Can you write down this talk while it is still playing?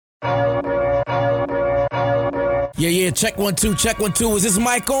Yeah, check 1 2, check 1 2. Is this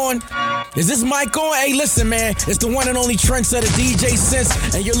mic on? Is this mic on? Hey, listen, man. It's the one and only trendsetter DJ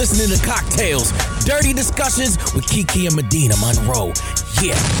Sense, and you're listening to Cocktails. Dirty discussions with Kiki and Medina Monroe.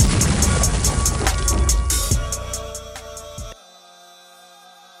 Yeah.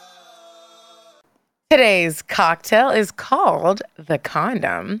 Today's cocktail is called the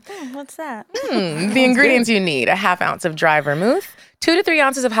condom. What's that? The ingredients you need: a half ounce of dry vermouth, 2 to 3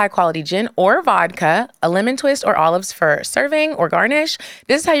 ounces of high-quality gin or vodka, a lemon twist or olives for serving or garnish.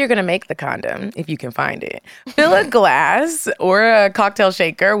 This is how you're going to make the condom, if you can find it. Fill a glass or a cocktail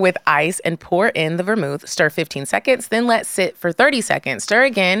shaker with ice and pour in the vermouth. Stir 15 seconds, then let sit for 30 seconds. Stir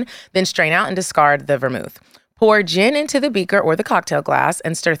again, then strain out and discard the vermouth. Pour gin into the beaker or the cocktail glass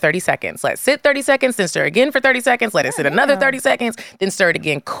and stir 30 seconds. Let sit 30 seconds, then stir again for 30 seconds. Let it sit another 30 seconds, then stir it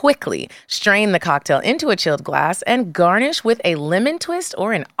again quickly. Strain the cocktail into a chilled glass and garnish with a lemon twist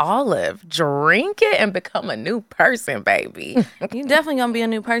or an olive. Drink it and become a new person, baby. You're definitely going to be a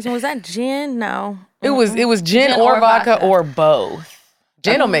new person. Was that gin? No. It was gin or vodka or both.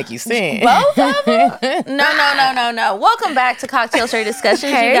 Gin will make you sing. Both of them? No. Welcome back to Cocktail Straight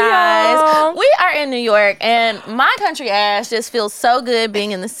Discussions, Hey, you guys. y'all. We are in New York, and my country ass just feels so good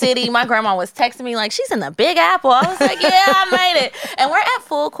being in the city. My grandma was texting me like, she's in the Big Apple. I was like, yeah, I made it. And we're at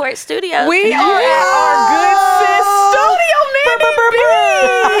Full Court Studios. We are at our good sis studio, Mandii.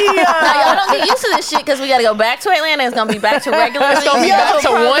 Now, y'all don't get used to this shit because we got to go back to Atlanta. It's going to be back to regular. It's gonna be back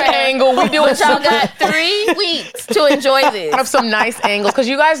to one angle. We doing But y'all got 3 weeks to enjoy this. of some nice angles, because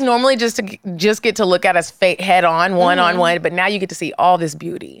you guys normally just get to look at us head on, one on one, but now you get to see all this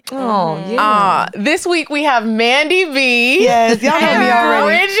beauty. Oh, yeah. This week we have Mandii B. Yes, y'all know me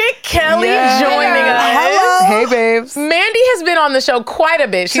already. Bridget Kelly Yes. joining us. Hello. Hey, babes. Mandii has been on the show quite a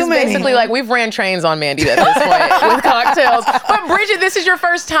bit. She's Too many. basically like, we've ran trains on Mandii at this point with cocktails. But Bridget, this is your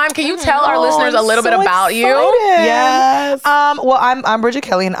first time. Can you tell our listeners a little bit about you? Yes. Well, I'm Bridget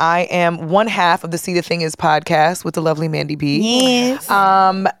Kelly, and I am one half of the See the Thing Is podcast with the lovely Mandii B. Yes.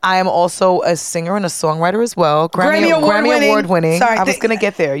 I am also a singer and a songwriter as well. Grammy Award winning. Sorry, I was gonna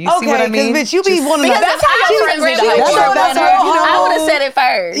get there. You see Okay, what I mean? because bitch, you be one of Because the. that's how your friends need to Grammy hold Award you. that's winner. real humble. I would have said it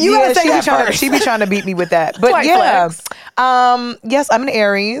first. You gotta say she it trying, first. she be trying to beat me with that. But White yeah. flex. Yes, I'm an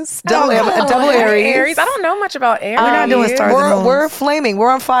Aries. Double Aries. Aries. I don't know much about Aries. We're not doing stars and moons. We're flaming.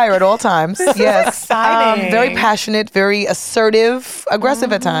 We're on fire at all times. Yes. exciting. Very passionate, very assertive,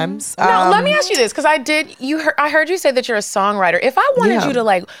 aggressive at times. Now, let me ask you this, because I heard you say that you're a songwriter. If I wanted Yeah. you to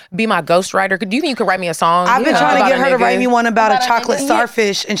like be my ghostwriter, do you think you could write me a song? I've been trying to about get a her to write nigga? me one about About a a chocolate nigga?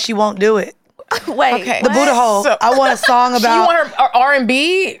 starfish, and she won't do it. Wait. Okay. The Buddha hole. So- I want a song You about. want her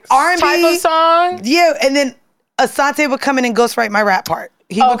R&B R&B. type of song? Yeah, and then Asante would come in and ghostwrite my rap part.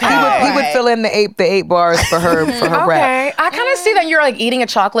 He would Okay. fill in the eight bars for her rap. Okay, I kind of see that you're like eating a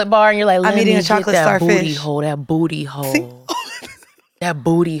chocolate bar and you're like, I'm eating a chocolate that starfish. booty hole, that booty hole. That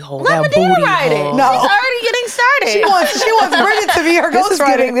booty hole, Let that Medina booty write it. hole. No. She's already getting started. She wants Bridget to be her This is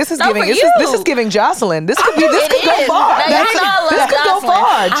giving. ghostwriter. This is No, giving. for This you. is giving Jocelyn. This could be. It This could go is. far. Now, y'all know I This love could go Jocelyn. far.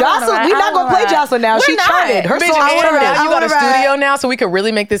 I wanna Jocelyn, write- we're I not gonna wanna play write. Jocelyn now. We're She not. charted. Her Bitch, song and charted. now you got a rap. studio now, so we could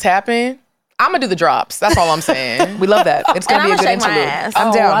really make this happen. I'm gonna do the drops. That's all I'm saying. We love that. It's gonna And be a I'ma good shake my interlude. ass. I'm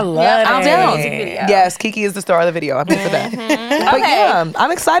Oh, down. I love Yep, it. I'm down. Music video. Yes, Kiki is the star of the video. I'm here for that. But Okay. yeah,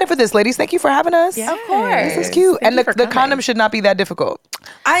 I'm excited for this, ladies. Thank you for having us. Of course. This is cute. Thank And you the for coming. condom should not be that difficult.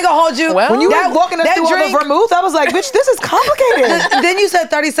 I ain't gonna hold you. Well, When you That- were walking us that through all drink- the vermouth, I was like, bitch, this is complicated. Then you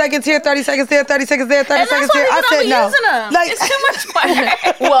said 30 seconds here, 30 seconds there, 30 seconds there, 30 And that's seconds why here. we I don't said be no. using them. Like, It's too much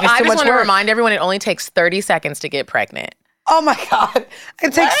work. Well, I too just much want to work. remind everyone it only takes 30 seconds to get pregnant. oh my God.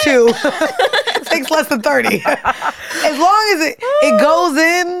 It takes 2. It takes less than 30. As long as it goes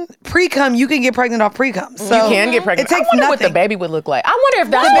in pre-cum, you can get pregnant off pre-cum. So You can get pregnant. It takes I wonder what the nothing. baby would look like. I wonder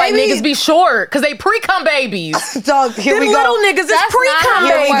if that's The why baby- niggas be short, because they pre-cum babies. Dog, here Them we go. little niggas is That's not pre-cum how it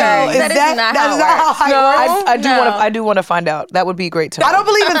Here we babies. go. works. Is That is that not that how is it not how works. it No. works? I do want to find out. That would be great to know. I don't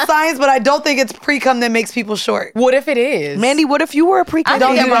believe in science, but I don't think it's pre-cum that makes people short. What if it is? Mandy, what if you were a pre-cum?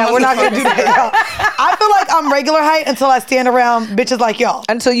 Don't think do that that. wrong. We're not gonna do that. Y'all. I feel like I'm regular height until I stand around bitches like y'all.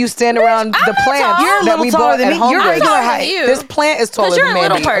 Until you stand around the not plants tall. You're a that little we taller bought than at me. Home You're Goods. regular taller than height. you. This plant is taller you're than a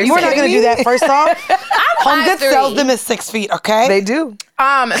little Mandy. Are person. you We're not gonna kidding do me? that. First off, Home Goods 5'3". sells them as 6 feet. Okay, They do.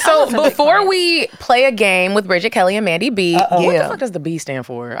 So before we play a game with Bridget Kelly and Mandii B, what the Yeah. fuck does the B stand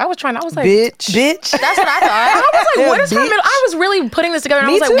for? I was like, bitch. That's what I thought. I was like, Yeah, what is her bitch. middle? I was really putting this together, and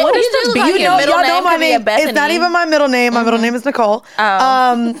Me I was like, too. what is You the do B? like your middle y'all know name my could be a name. It's not Bethany. even my middle name. My middle name is Nicole.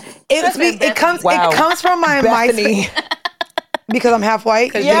 Oh. It Bethany. comes Wow. from my Bethany. MySpace. Because I'm half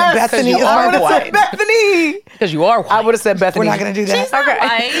white. Yes, Bethany is are my white. Bethany. Because you are white. I would have said Bethany. We're not gonna do that. She's not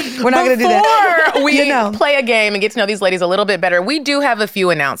white. We're not gonna do that. Before we You know. play a game and get to know these ladies a little bit better, we do have a few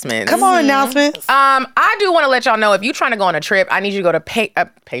announcements. Come on, announcements. I do want to let y'all know if you're trying to go on a trip, I need you to go to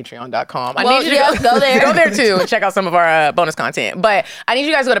patreon.com. I need you to go there. Go there too and check out some of our bonus content. But I need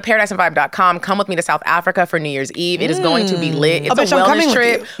you guys to go to paradiseandvibe.com. Come with me to South Africa for New Year's Eve. It is going to be lit. It's bitch, a I'm coming wellness with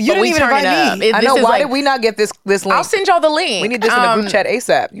trip. you. You but didn't we even turn it invite up. me. I know. Why did we not get this link? I'll send y'all the link. We need this in the group chat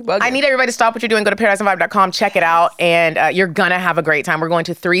ASAP. You bugging. I need everybody to stop what you're doing. Go to paradiseandvibe.com. Check it out. And you're going to have a great time. We're going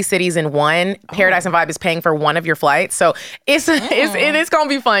to 3 cities in one. Paradise and Vibe is paying for one of your flights. So it's going to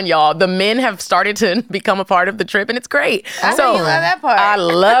be fun, y'all. The men have started to become a part of the trip, and it's great. I know you love that part. I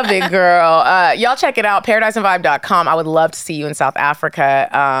love it, girl. Y'all check it out. Paradiseandvibe.com. I would love to see you in South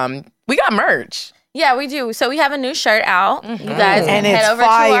Africa. We got merch. Yeah, we do. So we have a new shirt out. You guys And head it's over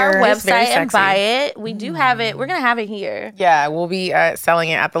fire. to our It's very website and sexy. buy it. We do have it. We're going to have it here. Yeah, we'll be selling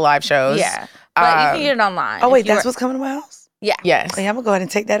it at the live shows. Yeah. But you can get it online. Oh if wait, you that's are- what's coming to my house. Yeah. Yes. Oh, yeah, I'm gonna go ahead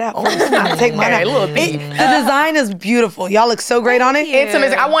and take that out. I'll take mine Okay, out. little thief. The design is beautiful. Y'all look so great on it. It's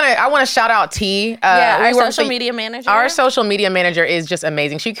amazing. I want to shout out T. Yeah, we our work social for- media manager. Our social media manager is just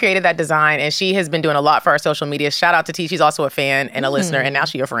amazing. She created that design, and she has been doing a lot for our social media. Shout out to T. She's also a fan and a listener, and now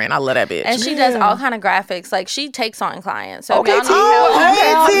she's a friend. I love that bitch. And she does all kind of graphics. Like, she takes on clients. So Okay, if y'all T. need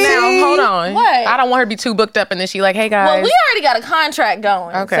help- Hey, T. Now, hold on. What? I don't want her to be too booked up, and then she like, hey, guys. Well, we already got a contract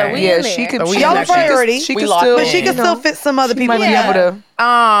going. Okay. So we Yeah, in there. she could. So we she in Y'all that a priority. She We could locked still. But she in. can still fit some other people. might in be there. able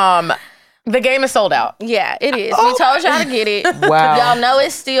to. The game is sold out. Yeah, it is. We told y'all to get it. Wow. Y'all know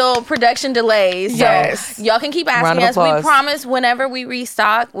it's still production delays. So Yes. y'all can keep Round asking of us. We applause. promise whenever we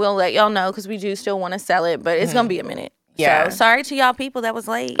restock, we'll let y'all know because we do still want to sell it, but it's going to be a minute. Yeah. So sorry to y'all people that was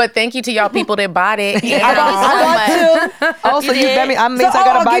late. But thank you to y'all people that bought it. Yeah. And, I got two. Also, you did? bet me. That means So, I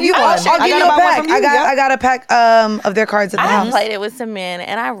gotta I'll buy give you one. I'll I give gotta you a buy one pack. from you. I got a pack of their cards at the I house. have played it with some men,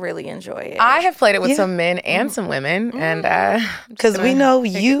 and I really enjoy it. I have played it with Yeah. some men and some women, and Because we know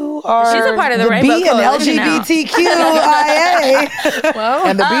you are She's a part of the B Rainbow and Coalition now. LGBTQIA.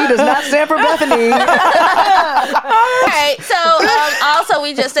 And the B does not stand for Bethany. Okay, so also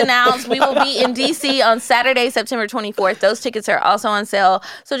we just announced we will be in DC on Saturday, September 24th. Those tickets are also on sale.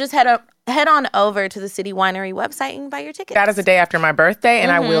 So just head on over to the City Winery website and buy your tickets. that is the day after my birthday,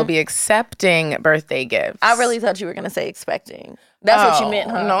 and I will be accepting birthday gifts. I really thought you were going to say expecting. That's what you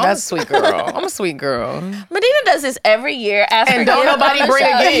meant, huh? No, I'm a sweet girl. I'm a sweet girl. Medina does this every year. Ask And for don't gifts nobody on the bring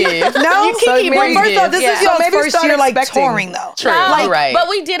show. a gift. No, You keep well, bringing first off, gifts. this Yeah. is y'all's So maybe first start year like expecting. touring though. True. No, Right. But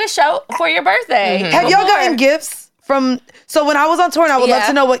we did a show for your birthday. Have y'all gotten gifts from? So when I was on tour, and I would love Yeah.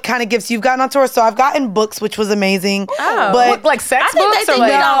 to know what kind of gifts you've gotten on tour. So I've gotten books, which was amazing. Oh. But What, like sex I think they books or think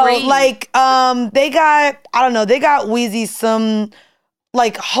like we don't no, read. like they got they got Wheezy some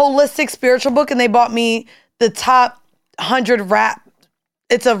like holistic spiritual book, and they bought me the top 100 rap.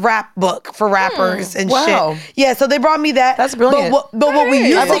 It's a rap book for rappers and Wow. shit. Yeah, so they brought me that. That's brilliant. But what we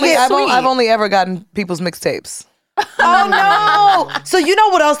used to get, I've only ever gotten people's mixtapes. oh no! So you know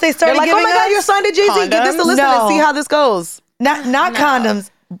what else they They're started like, oh giving my God, us? you're signed to Jay-Z. Get this to Condoms? listen No. and see how this goes. Not condoms.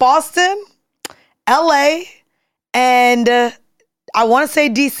 Boston, LA, and I want to say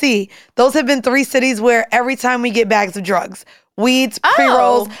DC. Those have been 3 cities where every time we get bags of drugs, weeds,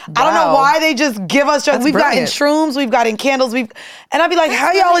 pre-rolls. I don't know wow. why they just give us drugs. That's We've gotten brilliant. shrooms, we've gotten candles, and I'd be like,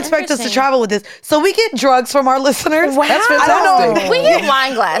 how y'all really expect us to interesting. travel with this? So we get drugs from our listeners. Wow. That's I don't know. fantastic. We get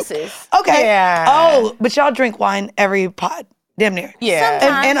wine glasses. Okay. Yeah. Oh, but y'all drink wine every pod. Damn near.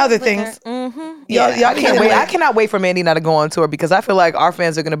 Yeah. And other Liquor. things. Mm-hmm. Y'all I can't wait. I like- cannot wait for Mandii now to go on tour because I feel like our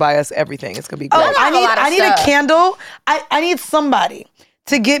fans are going to buy us everything. It's going to be great. Oh, have a lot of I need a stuff. candle. I need somebody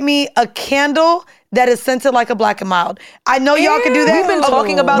to get me a candle that is scented like a Black and Mild. I know y'all can do that. We've been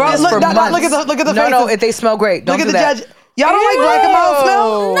talking about Bro, this look, for no, months. look at the No, faces. they smell great. Don't Look do at the that. judge. Y'all don't like Black and Mild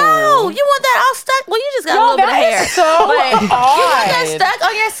smell? No, you want that all stuck? Well, you just got a little bit of hair. so But you want that odd. stuck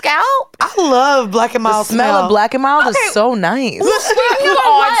on your scalp? I love Black and The Mild smell of Black and Mild is so nice. Speaking of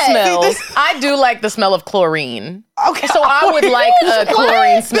what? odd smells, I do like the smell of chlorine. Okay. So I would like a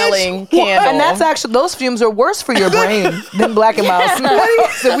chlorine smelling candle. And that's actually, those fumes are worse for your brain than Black and Mild smell.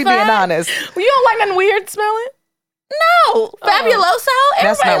 If we being honest. You don't like nothing weird smelling? No. Fabuloso?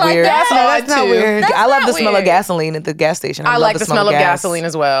 That's Everybody not like weird. that. No, that's not too. weird. That's I love not the smell of weird. gasoline at the gas station. I love like the smell of gas. gasoline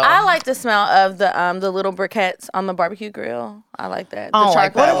as well. I like the smell of the little briquettes on the barbecue grill. I like that. The I don't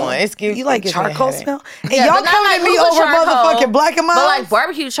like that charcoal. one. It's cute. You like it gives me a charcoal headache. smell? And Yeah, y'all but not coming like at me hookah over charcoal, motherfucking Black and Mild? But like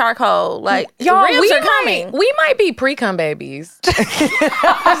barbecue charcoal, like Y'all, the ribs we are coming. we might be pre-cum babies. 'Cause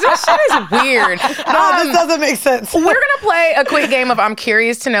this shit is weird. no, this doesn't make sense. We're gonna play a quick game of I'm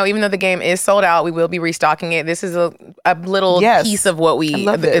curious to know. Even though the game is sold out, we will be restocking it. This is a a little piece of what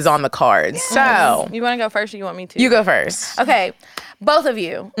is on the cards. So You want to go first or you want me to? you go first. Okay. Both of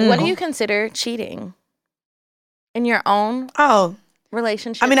you, what do you consider cheating in your own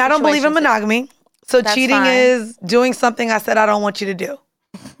relationship? I mean, I don't believe in monogamy. So That's cheating fine. is doing something I said I don't want you to do.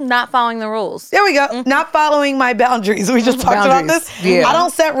 Not following the rules. There we go. Not following my boundaries. We just talked about this. Yeah. I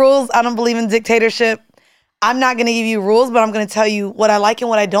don't set rules. I don't believe in dictatorship. I'm not going to give you rules, but I'm going to tell you what I like and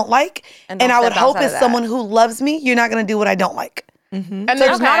what I don't like. And I would hope as someone who loves me, you're not going to do what I don't like. And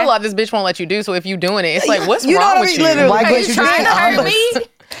there's not a lot this bitch won't let you do. So if you're doing it, it's like, what's wrong with you? Literally. Why Are can't you you trying to hurt me?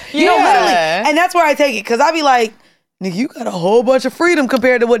 No, literally. And that's where I take it. Because I be like, nigga, you got a whole bunch of freedom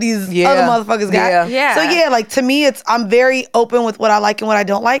compared to what these other motherfuckers got. Yeah. So yeah, like to me, I'm very open with what I like and what I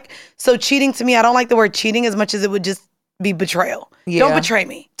don't like. So cheating to me, I don't like the word cheating as much as it would just be betrayal. Yeah. Don't betray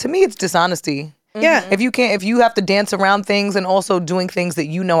me. To me, it's dishonesty. Yeah. If you have to dance around things and also doing things that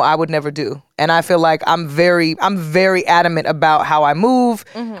you know I would never do. And I feel like I'm very adamant about how I move,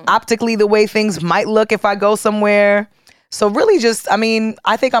 optically the way things might look if I go somewhere. So really just, I mean,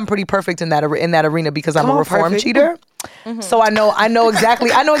 I think I'm pretty perfect in that arena because I'm a reformed cheater. So I know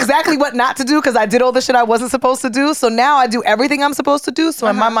exactly what not to do because I did all the shit I wasn't supposed to do. So now I do everything I'm supposed to do. So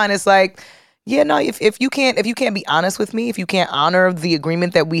in my mind it's like, yeah, no, if you can't be honest with me, if you can't honor the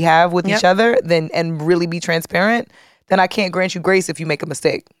agreement that we have with each other, then and really be transparent, then I can't grant you grace if you make a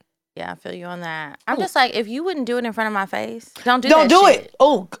mistake. Yeah, I feel you on that. I'm just like, if you wouldn't do it in front of my face, don't do it. Shit.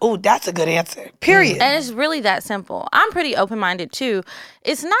 Oh, that's a good answer. Period. And it's really that simple. I'm pretty open-minded too.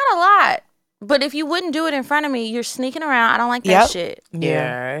 It's not a lot, but if you wouldn't do it in front of me, you're sneaking around. I don't like that shit.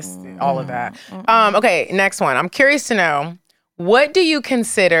 Yeah, it's all of that. Okay, next one. I'm curious to know, what do you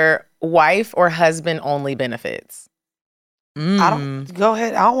consider wife or husband only benefits? Go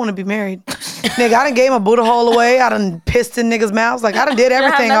ahead. I don't want to be married. Nigga, I done gave my Buddha hole away. I done pissed in niggas' mouths. Like, I done did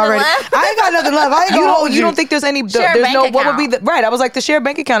everything already. Left? I ain't got nothing left. I ain't gonna hold you. You don't think there's any, there's no, what would be the, right, I was like, the shared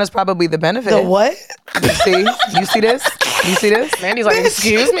bank account is probably the benefit. The what? You see this? Mandy's like,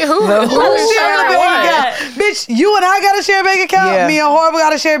 excuse me, who? Who's sharing a bank account? Bitch, you and I got a shared bank account. Yeah. Me and Horrible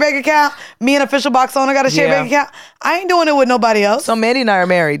got a shared bank account. Me and Official Box Owner got a shared bank account. I ain't doing it with nobody else. So Mandy and I are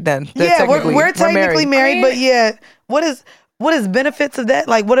married then. Yeah, we're technically married, but yeah, what is benefits of that?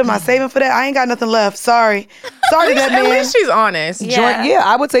 Like, what am I saving for that? I ain't got nothing left. Sorry to that man. At least she's honest. Yeah.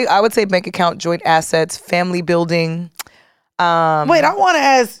 I would say bank account, joint assets, family building. Wait, I want to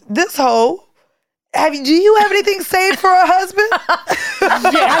ask this hoe. Do you have anything saved for a husband?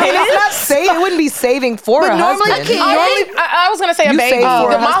 I mean, it's not saving. It wouldn't be saving for a normally- husband. I was gonna say a You baby. save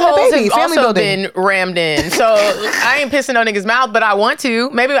for a My husband, holes baby, have family also building. been rammed in, so I ain't pissing on niggas' mouth, but I want to.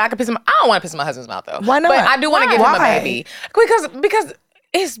 Maybe I could piss him. I don't want to piss in my husband's mouth though. Why not? But I do want to give him a Why? baby because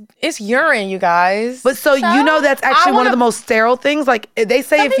it's urine, you guys. But so you know that's actually one of the most sterile things. Like they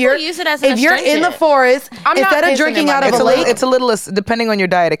say, Some if people you're use it as an if you're in the astringent. forest, I'm not instead of pissing drinking in my out of mouth. a lake, It's a little, depending on your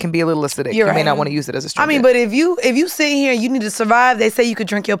diet, it can be a little acidic. You're You may right. not want to use it as a I stringent. mean, but if you sitting here, you need to survive. They say you could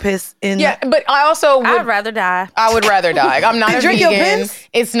drink your piss in. yeah, but I also would. I'd rather die. I would rather die. I'm not a drink your vegan. piss?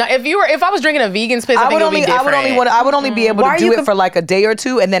 It's not. If I was drinking a vegan's piss, I think it would be different. I would only be able Why to are do you it for like a day or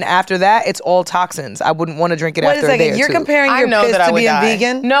two, and then after that, it's all toxins. I wouldn't want to drink it Wait a after a day second, or you're two. comparing I your know piss that I to would being die. vegan?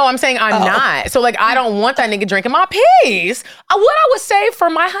 No, I'm saying I'm not. So like, I don't want that nigga drinking my piss. What I would save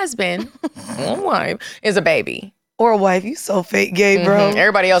for my husband, my wife, is a baby. Or a wife? You so fake gay, bro.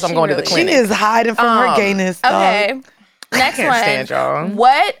 Everybody else, I'm going to the really She clinic. is hiding from her gayness. Dog. Okay. Next can't stand y'all.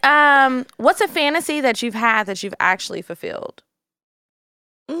 one. What's a fantasy that you've had that you've actually fulfilled?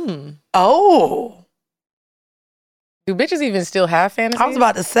 Oh, Do bitches even still have fantasies? I was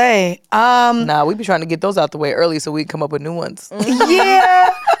about to say. Nah, we be trying to get those out the way early so we can come up with new ones. Yeah.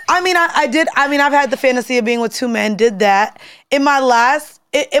 I mean, I did. I mean, I've had the fantasy of being with two men. Did that in my last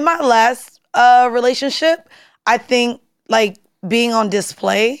relationship. I think like being on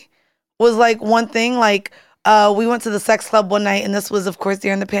display was like one thing. Like we went to the sex club one night, and this was, of course,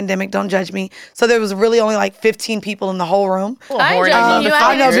 during the pandemic. Don't judge me. So there was really only like 15 people in the whole room. I ain't judging you.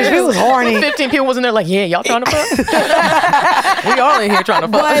 I know, bitch. We was horny. 15 people wasn't there like, yeah, y'all trying to fuck? We all in here trying to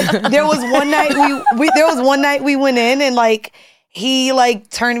fuck. But there was one night we went in and like he like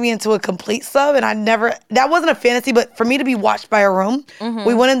turned me into a complete sub, and that wasn't a fantasy, but for me to be watched by a room,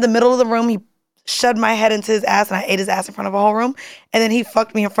 we went in the middle of the room, he shoved my head into his ass and I ate his ass in front of a whole room, and then he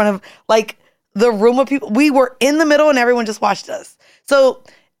fucked me in front of like the room of people. We were in the middle and everyone just watched us. So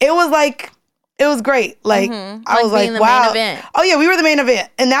it was great. Like I was being like, the wow. main event. Oh yeah, we were the main event.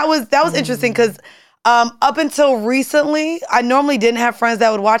 And that was interesting because up until recently, I normally didn't have friends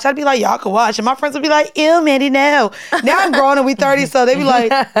that would watch. I'd be like, y'all can watch. And my friends would be like, ew, Mandy, no. Now I'm grown and we 30, so they be like,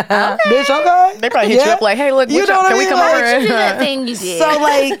 bitch, okay. They probably hit you up like, hey, look, You know what I can we mean? come Like, over? You did that thing you did. So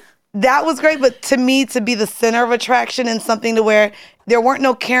like, that was great. But to me, to be the center of attraction and something to where there weren't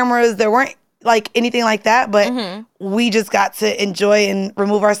no cameras, there weren't like anything like that, but we just got to enjoy and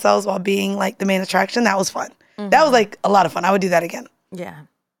remove ourselves while being like the main attraction. That was fun. That was like a lot of fun. I would do that again. Yeah.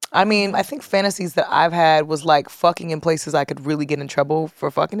 I mean, I think fantasies that I've had was like fucking in places I could really get in trouble for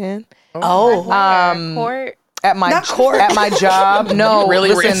fucking in. Court. At my Not court. at my job, no, Really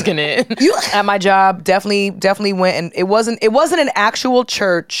listen, risking it. At my job, definitely went, and it wasn't an actual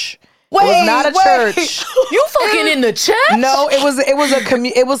church. It was not a church. You fucking in the church? No, it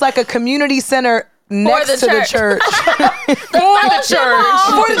was like a community center next to the church. For the church.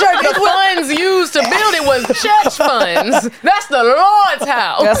 The funds used to build it was church funds. That's the Lord's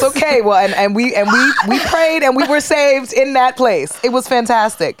house. That's okay. Well, and we prayed and we were saved in that place. It was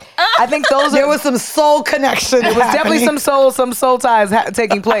fantastic. I think there was some soul connection. It was definitely some soul ties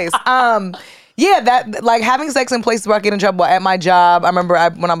taking place. Yeah, that like having sex in places where I get in trouble. At my job, I remember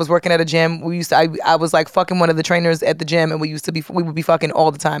when I was working at a gym, I was like fucking one of the trainers at the gym, and we would be fucking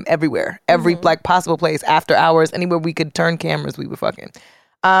all the time, everywhere, every like possible place, after hours, anywhere we could turn cameras, we were fucking.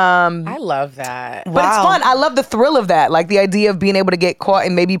 I love that. But it's fun. I love the thrill of that, like the idea of being able to get caught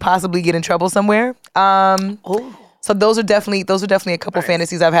and maybe possibly get in trouble somewhere. So those are definitely a couple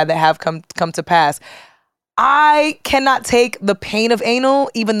fantasies I've had that have come to pass. I cannot take the pain of anal,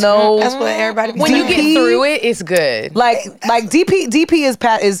 even though that's what everybody. When you get through it, it's good. Like DP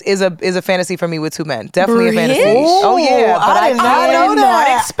is a fantasy for me with two men. Definitely a fantasy. Oh yeah, but I did not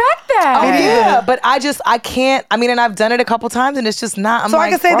expect that. Oh yeah, but I can't. I mean, and I've done it a couple times, and it's just not. I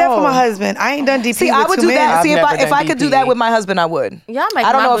can say that for my husband. I ain't done DP. See, with I would two do that. men. See, if I could do that with my husband, I would. Y'all make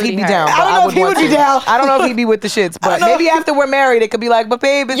I don't my know if he'd booty be hurt. down. I don't know if he would be down. I don't know if he'd be with the shits, but maybe after we're married, it could be like, but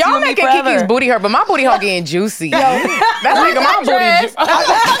babe, it's you Y'all and me making forever. Kiki's booty hurt, but my booty hole getting juicy. That's making my booty juice.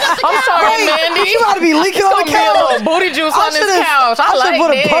 I'm sorry, Mandy. You about to be leaking It's on gonna the be a couch. little booty juice on this couch. I should like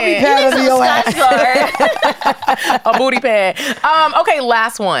put a puppy pad under your ass. A booty pad. Okay,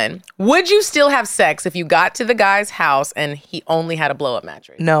 last one. Would you still have sex if you got to the guy's house and he only had a blow-up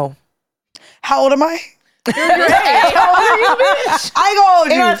mattress? No. How old am I? How old are you, bitch? I go hold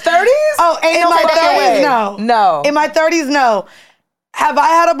you. In our 30s? Oh, in my 30s, no. No. In my 30s, no. Have I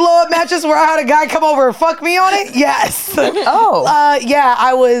had a blow-up mattress where I had a guy come over and fuck me on it? Yes. Oh. Yeah,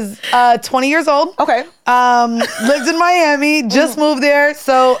 I was 20 years old. Okay. Lived in Miami, just moved there,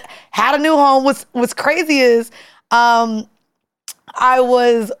 so had a new home. What's crazy is I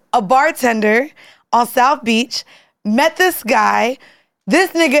was a bartender on South Beach, met this guy.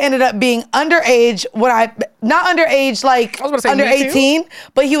 This nigga ended up being underage not underage like under 18,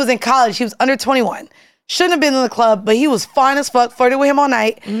 but he was in college. He was under 21. Shouldn't have been in the club, but he was fine as fuck. Flirted with him all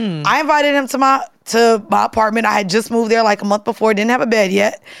night. I invited him to my apartment. I had just moved there like a month before. Didn't have a bed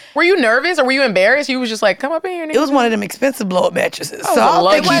yet. Were you nervous or were you embarrassed? You was just like, come up in here. It was one of them expensive blow-up mattresses. So I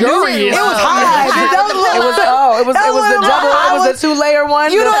don't think luxurious. it was high. It was the double. It was the 2-layer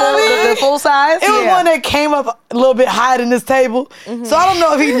one. You know what I mean? The full size. It was one that came up a little bit higher than this table. So I don't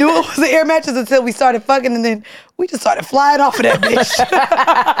know if he knew it was an air mattress until we started fucking, and then we just started flying off of that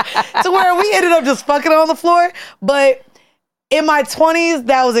bitch. To where we ended up just fucking on the floor. But in my 20s,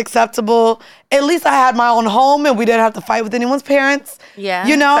 that was acceptable. At least I had my own home and we didn't have to fight with anyone's parents. Yeah.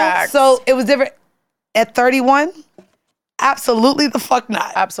 You know? Facts. So it was different. At 31, absolutely the fuck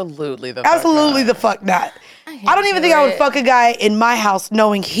not. Absolutely the fuck not. I don't even think I would fuck a guy in my house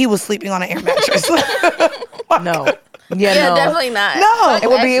knowing he was sleeping on an air mattress. No. Yeah, no. definitely not. No.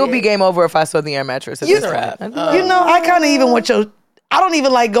 It would be game over if I saw the air mattress. You know, I kind of even want I don't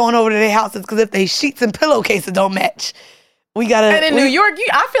even like going over to their houses because if they sheets and pillowcases don't match, we gotta. And in New York,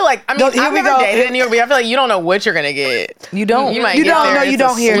 I feel like, I mean, Here I've we never go. dated in New York, but I feel like you don't know what you're gonna get. You don't. You might You get don't. there, No, it's you a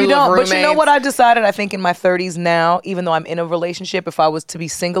don't hear. slew You of don't. But you know roommates. what I've decided? I think in my 30s now, even though I'm in a relationship, if I was to be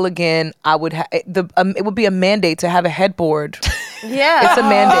single again, I would it would be a mandate to have a headboard. Yeah. It's a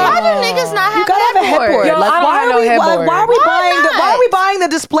mandate. Why do niggas not have You gotta have a headboard. Yo, Like, I don't why have are no we headboard. why are we Why buying the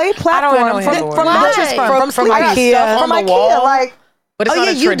display platform have no headboard. from the Why? mattress firm From I got IKEA. stuff on from the IKEA? wall. Like, But it's Oh, not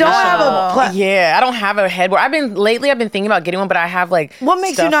yeah, a you don't have a traditional- Yeah, I don't have a headboard. Lately I've been thinking about getting one, but I have like What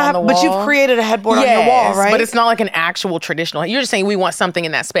makes you stuff not on have? the But you've wall. created a headboard on your wall, Yes, right? But it's not like an actual traditional. You're just saying we want something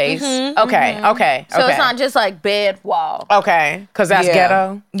in that space. Okay. So it's not just like bed wall. Okay, because that's yeah.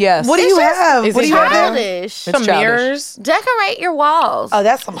 ghetto. Yes. What do you have? Is What it do you have? Childish. Some childish. mirrors. Decorate your walls. Oh,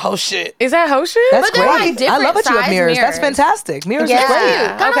 that's some hoe shit. Is that hoe shit? That's But they're great. like different I love that you have size mirrors. That's mirrors. fantastic. Mirrors yeah. are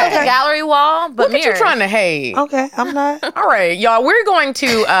great. Kind of like Okay. a gallery wall, but Look at you mirrors. trying to hate. Okay, I'm not. All right, y'all. We're going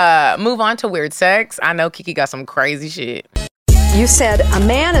to move on to weird sex. I know Kiki got some crazy shit. You said a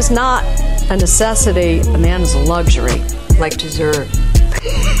man is not a necessity, a man is a luxury. Like dessert.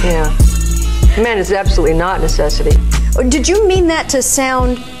 Yeah. Man is absolutely not a necessity. Did you mean that to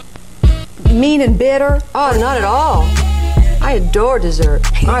sound mean and bitter? Oh, not at all. I adore dessert.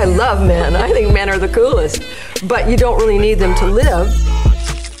 I love men. I think men are the coolest. But you don't really need them to live.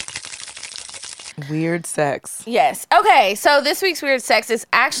 Weird sex. Yes. Okay, so this week's Weird Sex is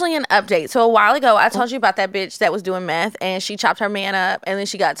actually an update. So a while ago, I told you about that bitch that was doing meth, and she chopped her man up, and then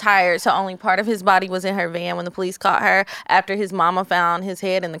she got tired, so only part of his body was in her van when the police caught her after his mama found his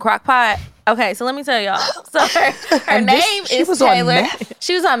head in the crock pot. Okay, so let me tell y'all. So her name is Taylor.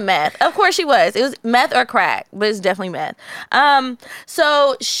 She was on meth. Of course she was. It was meth or crack, but it's definitely meth.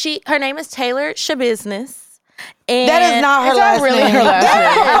 So her name is Taylor Shabusiness. And that is not her last name. Her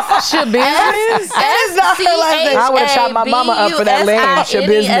last name. Shabusiness? That is not her last name. I would have shot my mama up for that name.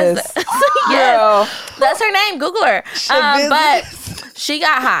 Shabusiness. Yes, that's her name. Google her. But she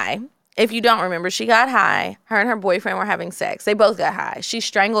got high. If you don't remember, she got high. Her and her boyfriend were having sex. They both got high. She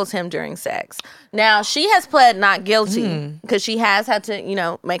strangles him during sex. Now, she has pled not guilty because she has had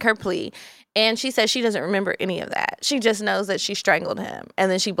to, make her plea. And she says she doesn't remember any of that. She just knows that she strangled him. And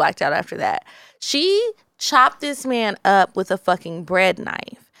then she blacked out after that. She chopped this man up with a fucking bread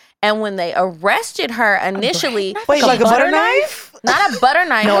knife. And when they arrested her initially... Wait, like a butter knife? Not a butter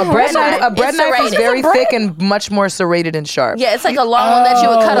knife. No, a bread knife is very thick and much more serrated and sharp. Yeah, it's like a long one that you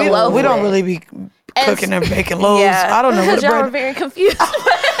would cut a loaf We don't with. really be cooking and baking loaves. Yeah, I don't know what because y'all bread... were very confused.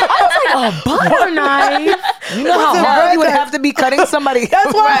 A butter knife. You know how hard you would have to be cutting somebody.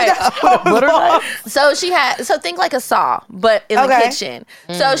 That's why Right. butter knife. So think like a saw, but in the kitchen.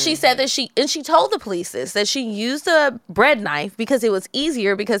 So she said that she told the police this, that she used a bread knife because it was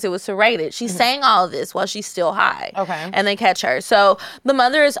easier because it was serrated. She's saying all of this while she's still high. Okay. And they catch her. So the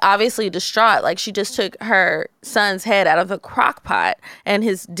mother is obviously distraught. Like she just took her son's head out of a crock pot and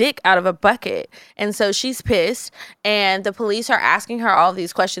his dick out of a bucket. And so she's pissed. And the police are asking her all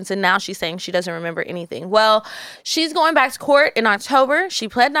these questions. And now she's saying she doesn't remember anything. Well, she's going back to court in October. She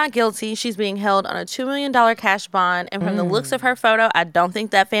pled not guilty. She's being held on a $2 million cash bond. And from the looks of her photo, I don't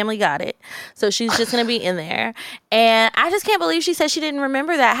think that family got it. So she's just going to be in there. And I just can't believe she said she didn't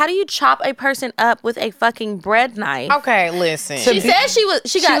remember that. How do you chop a person up with a fucking bread knife? Okay, listen. She said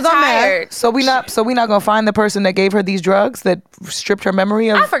she got was on meth. tired. So we not gonna find the person that gave her these drugs that stripped her memory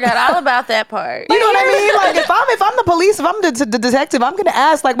of. I forgot all about that part. You know what I mean? Like if I'm the police, if I'm the detective, I'm gonna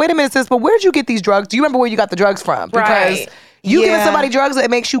ask like, wait a minute, sis, but where'd you get these drugs? Do you remember where you got the drugs from? Because Right. you giving somebody drugs that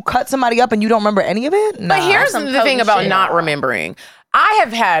makes you cut somebody up and you don't remember any of it? Nah. But here's Some the thing potent about shit. not remembering. I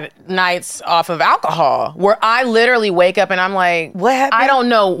have had nights off of alcohol where I literally wake up and I'm like, What happened? I don't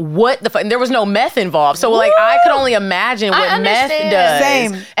know what the fuck. There was no meth involved. So like I could only imagine what meth understand. does.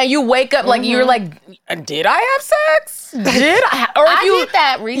 Same. And you wake up like you're like, did I have sex? Did I? Or if I did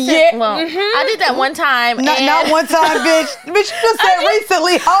that recently. Yeah, Well, I did that one time. Not one time, bitch. Bitch, you just said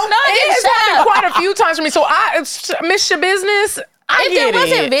recently. Ho. It's happened quite a few times for me. So Miss Shabusiness, I If get there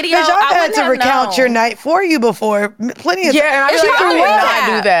wasn't it. video, Bitch, I I've had wouldn't to have recount known. your night for you before. Plenty of Yeah, and I It's feel like I probably did not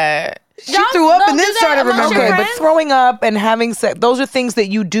that. do that. She threw up and then do that started amongst your remembering. Okay, but friends? throwing up and having sex, those are things that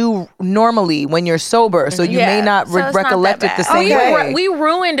you do normally when you're sober. So you Yeah, may not so it's not recollect that it the bad. same way. We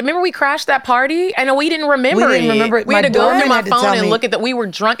ruined. Remember, we crashed that party, and we didn't remember We didn't it. remember it. We had My to go doorman through my had to phone tell and me. look at that. We were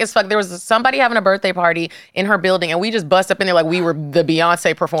drunk as fuck. There was somebody having a birthday party in her building, and we just bust up in there like we were the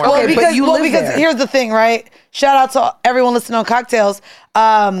Beyonce performer. Well, Okay, but because, you live there. here's the thing, right? Shout out to everyone listening on Cocktails.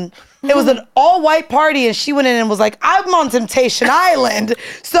 It was an all-white party, and she went in and was like, I'm on Temptation Island.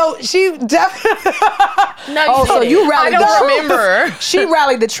 So she definitely... No, So you rallied I don't the troops. remember. She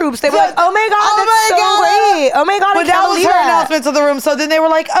rallied the troops. They were Yeah. like, oh my God, Oh that's my so God. great. Oh my God, I But that can't was believe her that. announcement to the room. So then they were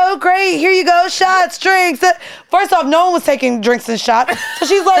like, oh, great. Here you go. Shots, drinks. First off, no one was taking drinks and shots. So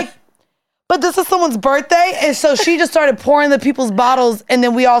she's like, but this is someone's birthday. And so she just started pouring the people's bottles. And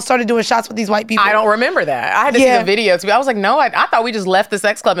then we all started doing shots with these white people. I don't remember that. I had to see Yeah. the video. I was like, no, I thought we just left the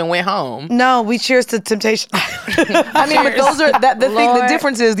sex club and went home. No, we cheers to Temptation Island. I mean, but those are the thing. The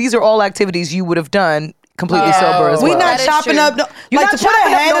difference is these are all activities you would have done completely sober as We well. not That is chopping true. up. No, You're like not to put a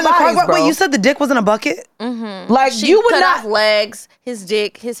chopping up hand in the nobody's, crock. bro. Wait, you said the dick was in a bucket? Like She you would cut not. off legs, his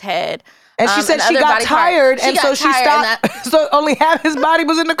dick, his head. And she said she other got body parts. tired, and got so she tired and stopped. So only half his body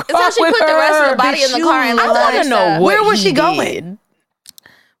was in the car. So she with put the rest of her. the body in the Bitch, car and you left the lying. other I don't know stuff. what Where was he she going? did.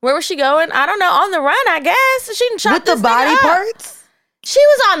 Where was she going? I don't know. On the run, I guess. She didn't chop With the this body nigga up. parts? She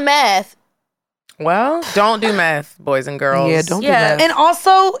was on meth. Well, don't do meth, boys and girls. Yeah, don't Yeah. do that. And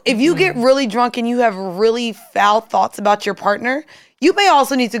also, if you get really drunk and you have really foul thoughts about your partner, you may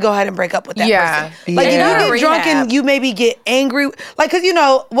also need to go ahead and break up with that Yeah. person. Like Yeah. if you get drunk Rehab. and you maybe get angry, like, cause you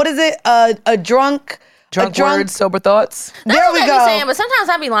know, what is it? A drunk Drunk words, sober thoughts. That's There what we they go. be saying, but sometimes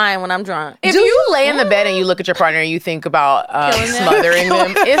I be lying when I'm drunk. If you lay in the bed and you look at your partner and you think about smothering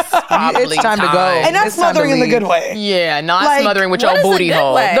them, it's probably It's time to go. And not It's time to smothering in the leave. good way. Yeah, not Like, smothering with what your is the booty good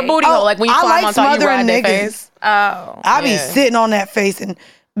hole. way? The booty hole, like when you I climb like on top, you smothering ride their niggas. face. Oh. I be sitting on that face and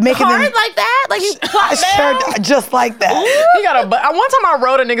making Hard them like that? Like you plop sure, down? just like that. He got one time I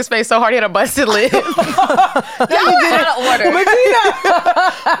rode a nigga's face so hard he had a busted lip. Y'all were out of order.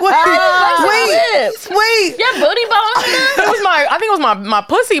 Wait. Your booty bone? I think it was my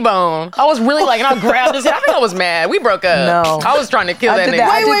pussy bone. I was really like, and I grabbed his head. I think I was mad. We broke up. No. I was trying to kill I that did nigga.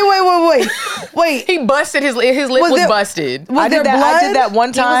 that. Wait. He busted his lip Was was there- busted. Was I there did that. blood? I did that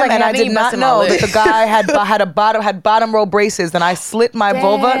one time, like, and "Yeah, I I think did you not busted my know lip." that the guy had bottom row braces, and I slit my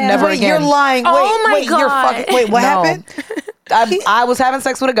vulva. Never Wait, again. you're lying. Oh my Wait, you're God. fucking. Wait, what No. happened? I was having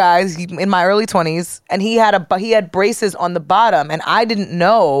sex with a guy in my early 20s, and he had braces on the bottom, and I didn't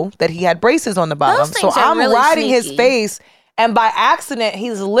know that he had braces on the bottom. Those So things are I'm really riding his sneaky. face, and by accident,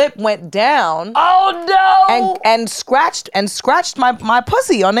 his lip went down. Oh no! And scratched my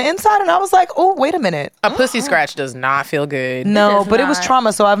pussy on the inside, and I was like, oh, wait a minute. A pussy scratch does not feel good. No, does but it was not.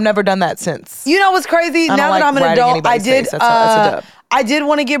 trauma, so I've never done that since. You know what's crazy? I don't Now like that I'm an riding adult, I anybody's did. face. That's a dub. I did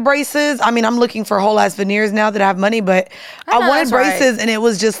want to get braces. I mean, I'm looking for whole ass veneers now that I have money, but I know, wanted that's right. braces, and it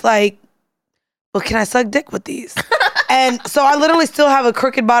was just like, well, can I suck dick with these? And so I literally still have a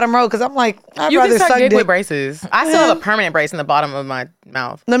crooked bottom row because I'm like, I'd You rather can suck suck dick dick. with braces. I still have a permanent brace in the bottom of my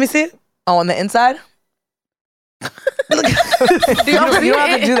mouth. Let me see it. Oh, on the inside? Do y'all see You don't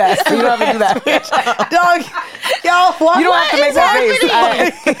have to do that. You don't have to do that. Dog, y'all, why, You don't have to make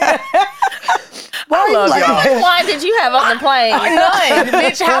that face. why love like y'all. that? Why did you have on the plane? None,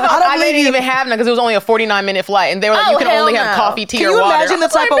 bitch. How about don't I believe didn't you. even have none because it was only a 49-minute flight, and they were like, Oh, you can hell only have no. coffee, tea, Can or you water. imagine the I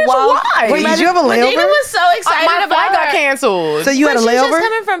was like, type of bitch, wild- why? Wait, did you have a Medina layover? was so excited My about flight got her. canceled. So you had a But she just layover?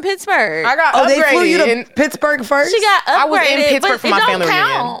 coming from Pittsburgh. I got Oh, upgraded. they flew you to and Pittsburgh first? She got upgraded. I was in Pittsburgh but for it my don't family reunion.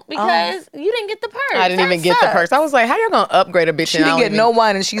 count because you didn't get the perks. I didn't even That get the sucks. perks. I was like, how y'all gonna upgrade a bitch? She didn't get no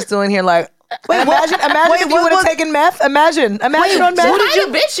wine, and she's still in here like, wait, imagine Wait, if you what would have was- taken meth. Imagine on meth. Who did you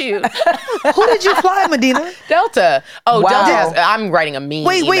bitch you? Who did you fly, Medina? Delta. Oh, Wow. Delta has. I'm writing a mean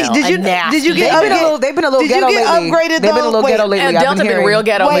Wait, email. did you a nasty did you get email. They've been a little Did you ghetto get lately. upgraded, They've been a though? little Wait, ghetto lately. And I've Delta been hearing. real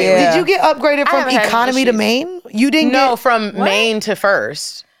ghetto Wait, lately. did you get upgraded from haven't had economy to issues. Maine? You didn't No, get. from Maine to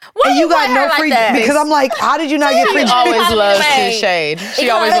First. Why And you got play her no like free that? because I'm like, how did you not get free? She always Economy loves to Maine. shade. She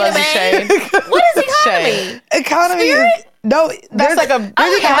always loves to shade. What is economy? Shade. Economy is no. That's there's- like a Oh,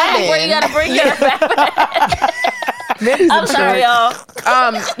 we got cabin. where you gotta bring your back. I'm sorry, y'all.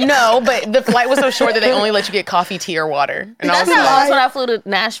 No, but the flight was so short that they only let you get coffee, tea, or water. And I That's was how it like, was when I flew to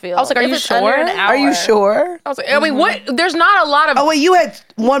Nashville. I was like, are If you it's under sure? an Are you hour. sure? I mean, what? There's not a lot of. Oh wait, you had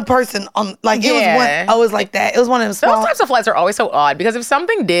one person on like it was Yeah. one. Oh, it was like that. It was one of them Those small. types of flights are always so odd because if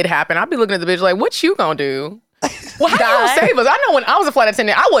something did happen, I'd be looking at the bitch like, what you gonna do? Well, how you Die? gonna save us? I know when I was a flight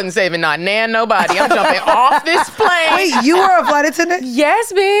attendant, I wasn't saving not nobody. I'm jumping off this plane. Wait, you were a flight attendant?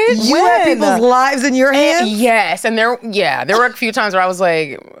 Yes, bitch. You had people's lives in your hands? Yes, and there were a few times where I was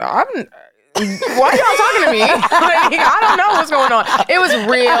like, why are y'all talking to me? Like, I don't know what's going on. It was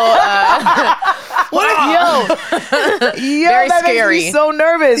real. Yo, Very that scary. makes me so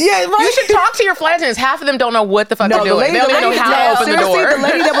nervous. Yeah, right. You should talk to your flight attendants. Half of them don't know what the fuck they're doing. They don't even know how to open the seriously, door. the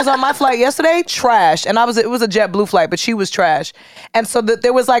lady that was on my flight yesterday, trash. And it was a JetBlue flight, but she was trash. And so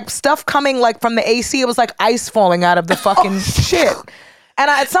there was like stuff coming like from the AC. It was like ice falling out of the fucking shit. And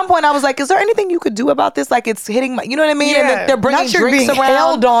at some point, I was like, "Is there anything you could do about this? Like, it's hitting my, you know what I mean?" Yeah. And they're bringing Not you're drinks being around.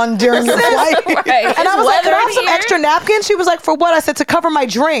 held on during your flight. Right. And I was like, "Can I have weathered some here. extra napkins?" She was like, "For what?" I said, "To cover my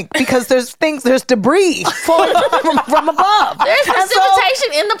drink because there's debris falling from above." There's And so-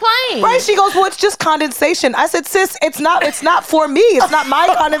 precipitation in the plane. Right? She goes, "Well, it's just condensation." I said, "Sis, it's not for me. It's not my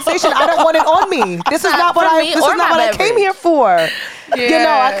condensation. I don't want it on me. This is not what for I. me This or is not my what I came beverage." here for." You know,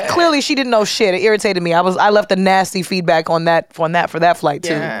 Yeah. clearly she didn't know shit. It irritated me. I left a nasty feedback on that for that flight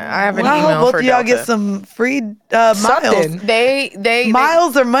too. Yeah, I have an Well, I email hope both for of y'all Delta. get some free miles. Something. They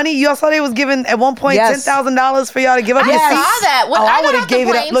Miles or money? Y'all saw they was giving at one point Yes. $10,000 for y'all to give up I your saw seats. that. When Oh, I I got would've off the gave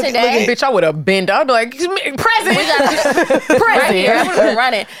it up. plane Look today. Bitch, I would have bent. I'd be like, present. We got right here. I would have been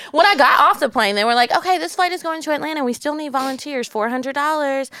running. When I got off the plane, they were like, "Okay, this flight is going to Atlanta. We still need volunteers.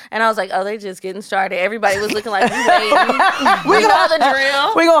 $400." And I was like, "Oh, they're just getting started." Everybody was looking like, "We waiting. We know the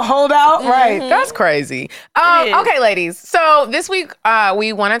drill." We gonna hold out, right? That's crazy. It is. Okay, ladies. So this week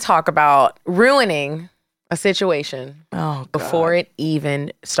we want to talk about ruining a situation Oh, God. before it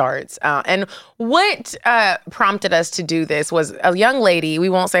even starts. And what prompted us to do this was a young lady, we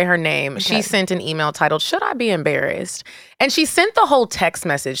won't say her name, she sent an email titled, "Should I be embarrassed?" And she sent the whole text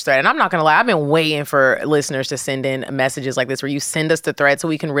message thread. And I'm not going to lie, I've been waiting for listeners to send in messages like this where you send us the thread so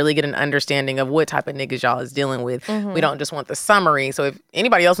we can really get an understanding of what type of niggas y'all is dealing with. We don't just want the summary. So if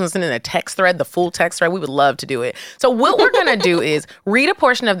anybody else wants to send in a text thread, the full text thread, we would love to do it. So what we're going to do is read a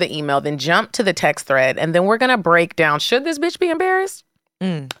portion of the email, then jump to the text thread, and then we're going to break down, should this bitch be embarrassed?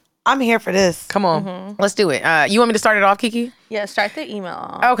 I'm here for this. Come on. Let's do it. You want me to start it off, Kiki? Yeah, start the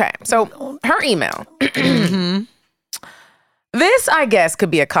email. Okay, so her email. This, I guess, could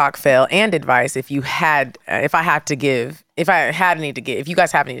be a cocktail and advice if you had, if you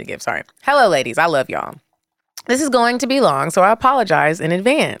guys have any to give, sorry. Hello, ladies. I love y'all. This is going to be long, so I apologize in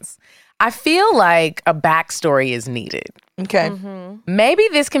advance. I feel like a backstory is needed. Okay. Maybe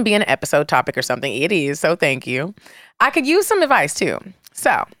this can be an episode topic or something. It is, so thank you. I could use some advice too.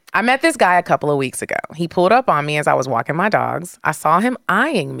 So, I met this guy a couple of weeks ago. He pulled up on me as I was walking my dogs. I saw him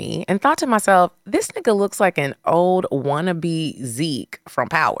eyeing me and thought to myself, this nigga looks like an old wannabe Zeke from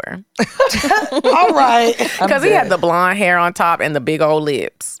Power. All right. Because he had the blonde hair on top and the big old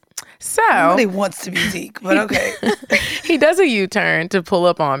lips. So Nobody wants to be Zeke, but okay. he does a U-turn to pull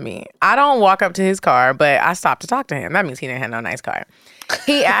up on me. I don't walk up to his car, but I stop to talk to him. That means he didn't have no nice car.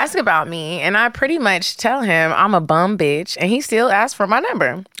 He asked about me, and I pretty much tell him I'm a bum bitch, and he still asks for my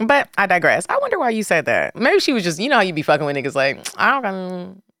number. But I digress. I wonder why you said that. Maybe she was just, you know how you be fucking with niggas like, I don't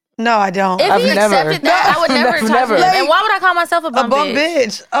got No, I don't. If I've he never- accepted that, I would never talk Never. to him. And why would I call myself a A bum bum bitch?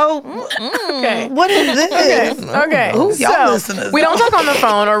 bitch. Oh, Okay. what is this? Okay. Who's y'all So, listeners? we don't talk on the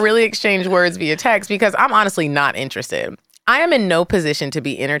phone or really exchange words via text because I'm honestly not interested. I am in no position to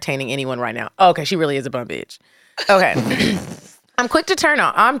be entertaining anyone right now. Okay, she really is a bum bitch. Okay. I'm quick to turn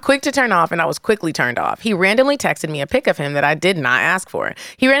off, and I was quickly turned off. He randomly texted me a pic of him that I did not ask for.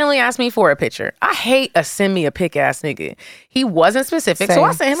 He randomly asked me for a picture. I hate a send me a pic ass nigga. He wasn't specific, so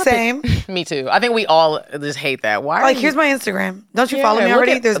I sent him a Same. pic. Me too. I think we all just hate that. Why? Like, here's my Instagram. Don't you follow me look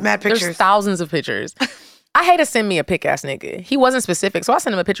already? at- There's mad pictures. There's thousands of pictures. I hate to send me a pic ass nigga. He wasn't specific, so I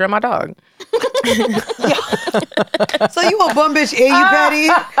sent him a picture of my dog. So you a bum bitch and you petty?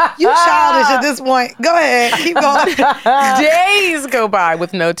 You childish at this point. Go ahead. Keep going. Days go by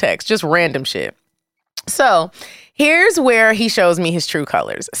with no text, just random shit. So here's where he shows me his true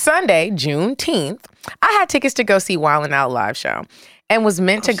colors. Sunday, Juneteenth, I had tickets to go see Wild 'N Out live show and was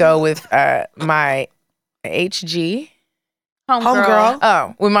meant to go with my HG. Homegirl.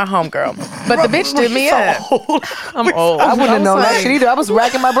 Oh, with my homegirl. But the bitch stood me up. I'm old. I wouldn't have known that like- shit either. I was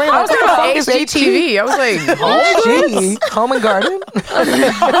racking my brain. I Like, was what the talking fuck about is HGTV. I was like, HG? Home and Garden?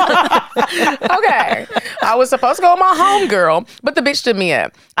 okay. I was supposed to go with my homegirl, but the bitch stood me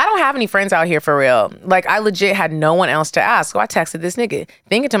up. I don't have any friends out here for real. Like, I legit had no one else to ask. So I texted this nigga,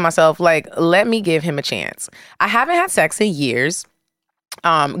 thinking to myself, like, let me give him a chance. I haven't had sex in years.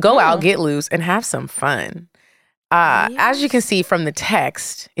 Go out, get loose, and have some fun. As you can see from the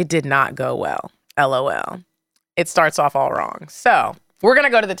text, it did not go well. LOL. It starts off all wrong. So we're going to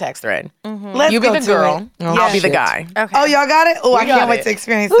go to the text thread. Let's You be go the to girl. it. I'll be the shit. guy. Okay. Oh, y'all got it? Oh, I got can't wait it. to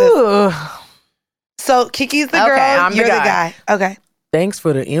experience this. Ooh. So Kiki's the Okay, girl. I'm the You're the guy. guy. Okay. Thanks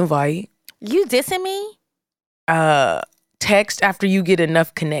for the invite. You dissing me? Text after you get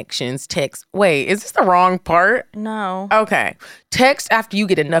enough connections. Text. Wait, is this the wrong part? No. Okay. Text after you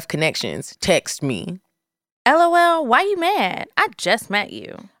get enough connections. Text me. LOL, why you mad? I just met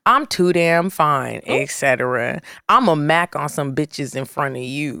you. I'm too damn fine, etc. I'm a Mac on some bitches in front of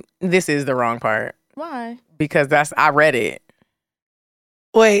you. This is the wrong part Why? because I read it.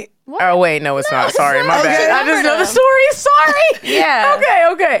 Wait. What? Oh, wait, no, it's not. Sorry, my Okay. bad. I just know the story. Sorry. Yeah.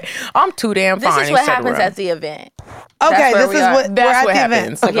 Okay. I'm too damn This fine, is what etc. happens at the event. Okay, where this we is are. what we're That's at what the happens.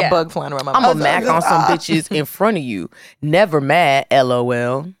 event. It's like Yeah. a bug flying around my I'm mouth. a Mac on some bitches in front of you. Never mad,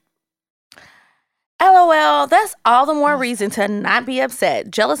 LOL. LOL, that's all the more reason to not be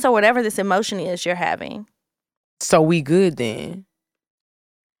upset, jealous, or whatever this emotion is you're having. So we good then.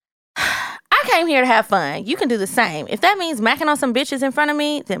 I came here to have fun. You can do the same. If that means macking on some bitches in front of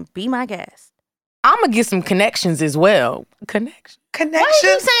me, then be my guest. I'm going to get some connections as well. Connections? Why do you Connection.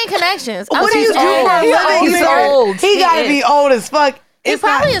 keep saying connections? What do you he's do for a old. living? He's sir? old. He gotta is. be old as fuck. He It's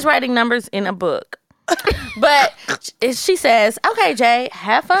probably not- is writing numbers in a book. But she says, okay, Jay,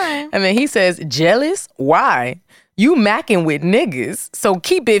 have fun. And then he says, jealous? Why? You macking with niggas, so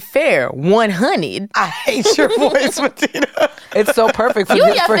keep it fair. 100. I hate your voice, Martina. It's so perfect for You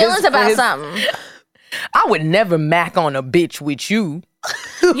and his- your for his- feelings for about his- something. I would never mac on a bitch with you.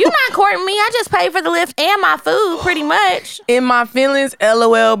 You not courting me. I just paid for the lift and my food, pretty much. In my feelings,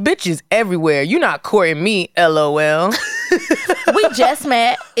 LOL, bitches everywhere. You not courting me, LOL. We just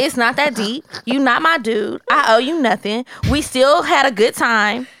met. It's not that deep. You not my dude. I owe you nothing. We still had a good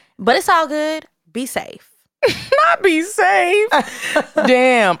time, but it's all good. Be safe. Not be safe.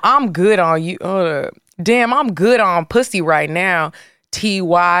 Damn, I'm good on you. Damn, I'm good on pussy right now.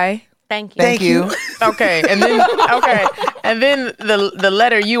 TY. Thank you. Thank you. Okay, and then the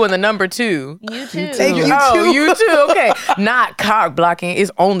letter U and the number 2. You too. Thank you. You too. Okay, not cock blocking.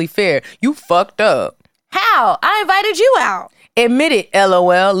 It's only fair. You fucked up. How? I invited you out. Admit it,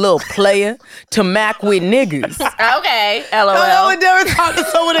 LOL, little player, to mac with niggas. Okay, LOL. I would never talk to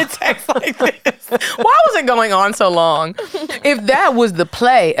someone in text like this. Why was it going on so long? If that was the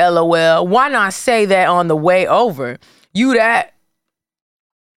play, LOL, why not say that on the way over? You that.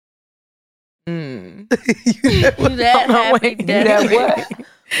 You that happy? You that what?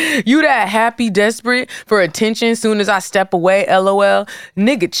 You that happy, desperate for attention soon as I step away, LOL.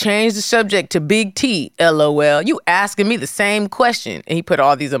 Nigga, change the subject to Big T, LOL. You asking me the same question. And he put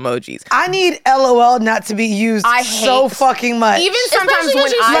all these emojis. I need LOL not to be used so fucking much. Even sometimes Especially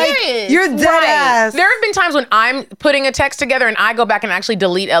when when I... she's serious. You're dead ass. There have been times when I'm putting a text together and I go back and actually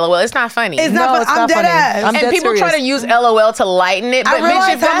delete LOL. It's not funny. It's not, I'm dead funny. ass. I'm and dead people try to serious. use LOL to lighten it. But I realize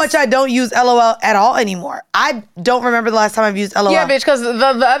bitch, if how that's- much I don't use LOL at all anymore. I don't remember the last time I've used LOL. Yeah, bitch, because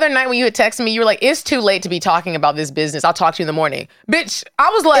the other night when you had texted me, you were like, it's too late to be talking about this business. I'll talk to you in the morning. Bitch, I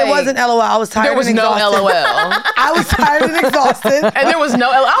was like... It wasn't LOL. I was tired There was and no exhausted. LOL. I was tired and exhausted. And there was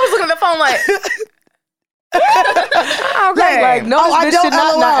no... I was looking at the phone like... okay. Like, no, I this don't should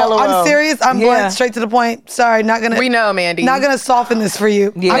not LOL. I'm serious. I'm Yeah. blunt, straight to the point. Sorry, not gonna. We know, Mandii. Not gonna soften this for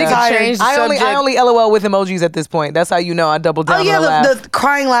you. Yeah. I'm tired. change the I subject. only LOL with emojis at this point. That's how you know I double down Oh yeah, on a laugh. the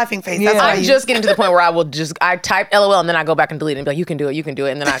crying laughing face. That's Yeah. what I I'm use. just getting to the point where I type LOL and then I go back and delete it and be like, you can do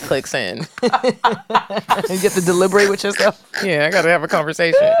it. And then I click send. You get to deliberate with yourself. Yeah, I gotta have a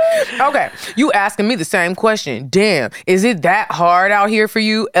conversation. Okay, you asking me the same question. Damn, is it that hard out here for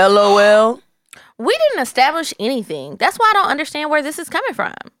you? LOL. We didn't establish anything. That's why I don't understand where this is coming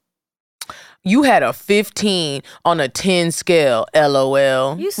from. You had a 15 on a 10 scale.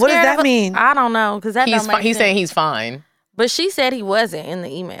 LOL. You What does scared that of mean? I don't know, because that don't make He's sense. saying he's fine, But she said he wasn't in the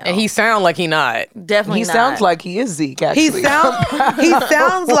email. and he sound like he not. definitely He not. sounds like he is Zeke, actually. He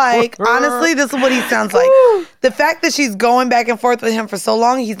sounds like, honestly, this is what he sounds like. The fact that she's going back and forth with him for so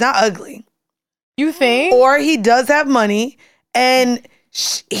long, he's not ugly. You think? Or he does have money, and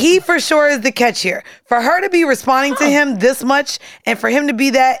he for sure is the catch here. For her to be responding to him this much, and for him to be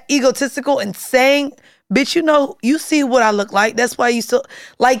that egotistical and saying, bitch, you see what I look like. That's why you still,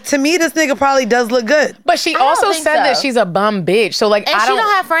 like, to me, this nigga probably does look good. But she don't also think said that so. she's a bum bitch. So like, And I she don't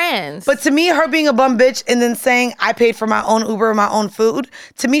have friends. But to me, her being a bum bitch and then saying I paid for my own Uber and my own food,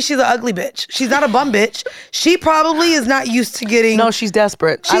 to me, she's an ugly bitch. She's not a bum bitch. She probably is not used to getting. No, she's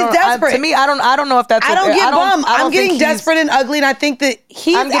desperate. She's desperate. To me, I don't know if that's. I don't get bum. I don't I'm getting think he's- desperate and ugly, and I think that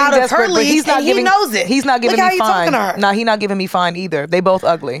he's I'm getting out of desperate, her but league, he's not and giving, he knows it. He's not giving Look how me you fine. talking to her. Nah, he's not giving me fine either. They both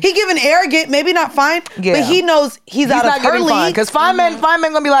ugly. He giving arrogant, maybe not fine, Yeah. but he knows he's out not of her giving fine league. because fine men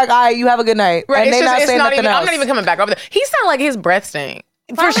gonna be like, all right, you have a good night, Right, and they not saying nothing even. else. I'm not even coming back over there. He sound like his breath stink.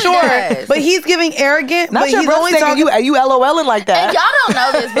 For Probably sure, does. but he's giving arrogant. Not but your he's breath only stinking. talking. You LOLing like that. And y'all don't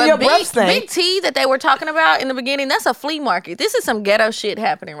know this, Your but breath stink. Big T that they were talking about in the beginning, that's a flea market. This is some ghetto shit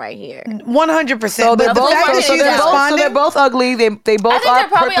happening right here. 100%. So they're But the both. fact that so she's they're both- So responding, they're both ugly. They I both think they're are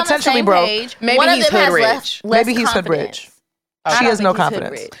probably on the potentially same broke. page. Maybe One he's of them has hood less rich. Maybe he's hood confidence. rich. I She don't has no think he's hood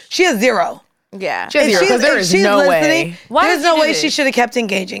confidence. rich. she has zero. Yeah. She has If zero, 'cause there if is she's no listening, way. Why there's did you no do way this? she should have kept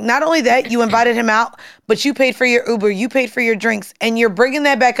engaging. Not only that, you invited him out, but you paid for your Uber, you paid for your drinks, and you're bringing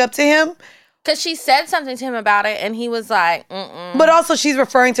that back up to him. Because she said something to him about it, and he was like, mm-mm. But also, she's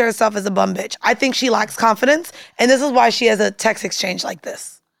referring to herself as a bum bitch. I think she lacks confidence, and this is why she has a text exchange like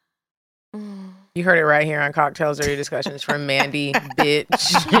this. You heard it right here on Cocktails Dirty Discussions from Mandii,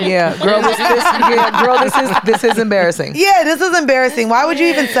 bitch. Yeah, girl, this is embarrassing. Yeah, this is embarrassing. Why would you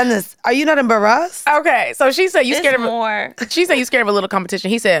even send this? Are you not embarrassed? Okay, so she said you It's scared of more. She said you scared of a little competition.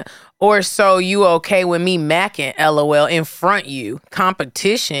 He said, or so you okay with me macking, LOL, in front you.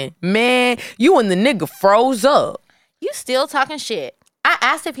 Competition? Man, you and the nigga froze up. You still talking shit. I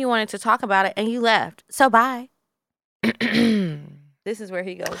asked if you wanted to talk about it, and you left. So bye. This is where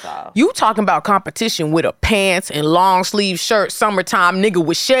he goes off. You talking about competition with a pants and long sleeve shirt, summertime nigga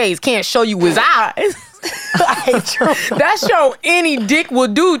with shades, can't show you his eyes. That's your any dick will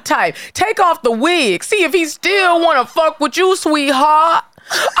do type. Take off the wig. See if he still wanna fuck with you, sweetheart.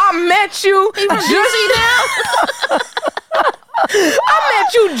 I met you. I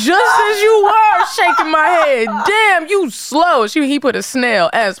met you just as you were, shaking my head. Damn, you slow. He put a snail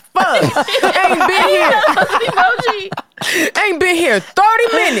as fuck. Ain't been here. Ain't been here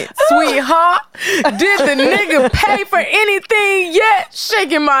 30 minutes, sweetheart. Did the nigga pay for anything yet?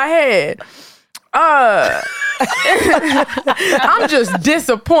 Shaking my head. I'm just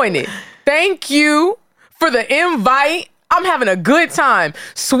disappointed. Thank you for the invite. I'm having a good time.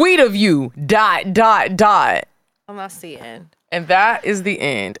 Sweet of you. ... And that's the end. And that is the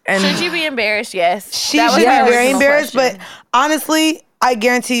end. And should you be embarrassed? Yes. She should be very embarrassed, but honestly, I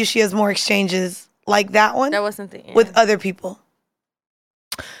guarantee you she has more exchanges like that one. That wasn't the end. With other people.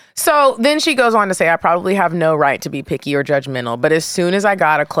 So then she goes on to say, I probably have no right to be picky or judgmental, but as soon as I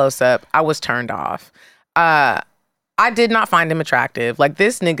got a close-up, I was turned off. I did not find him attractive. Like,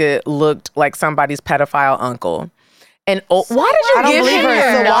 this nigga looked like somebody's pedophile uncle. And why did you give him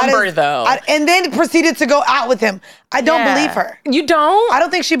your number, though? And then proceeded to go out with him. I don't believe her. You don't? I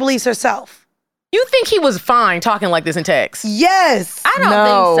don't think she believes herself. You think he was fine talking like this in text? Yes. I don't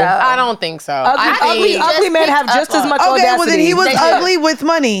think so. I don't think so. Ugly men have just as much audacity. Okay, well then he was ugly with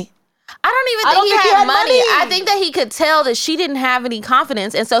money. I don't even think he had money. I think that he could tell that she didn't have any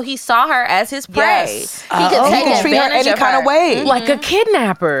confidence, and so he saw her as his prey. Yes. He could take advantage treat her any kind of way. Like a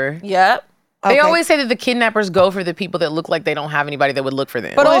kidnapper. Yep. They always say that the kidnappers go for the people that look like they don't have anybody that would look for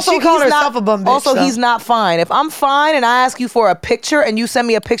them. But also, she called herself a bum bitch. Also, so. he's not fine. If I'm fine and I ask you for a picture and you send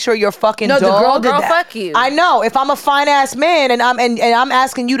me a picture of your fucking dog, the girl did that. Fuck you. I know. If I'm a fine ass man and I'm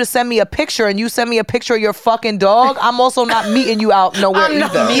asking you to send me a picture and you send me a picture of your fucking dog, I'm also not meeting you out nowhere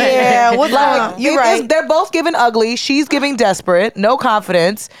either. Yeah, what's like, you're right. They're both giving ugly. She's giving desperate, no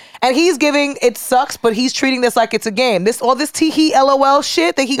confidence. And he's giving it sucks, but he's treating this like it's a game. All this tee-hee LOL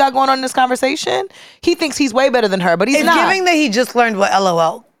shit that he got going on in this conversation, he thinks he's way better than her, but he's not. It's giving that he just learned what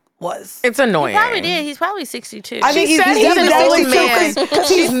LOL was. It's annoying. He probably did. He's probably 62. I think he's an definitely old man. Because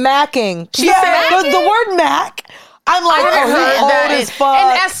he's macking. The word Mac. I'm like, heard old as fuck.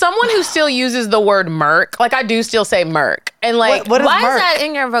 And as someone who still uses the word merc, like I do still say merc. And like, what is why Merc? is that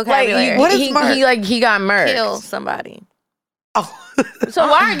in your vocabulary? What is Merc? He got merc. Kill somebody. Oh. So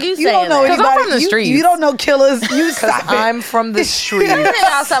why are you saying don't know that? anybody. I'm from the streets. You don't know killers. You stop it. I'm from the streets. Let me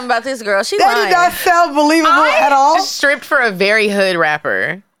tell y'all something about this girl. She's That lying. did not sound believable at all. Stripped for a very hood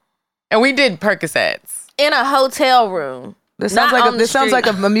rapper. And we did Percocets. In a hotel room. This sounds like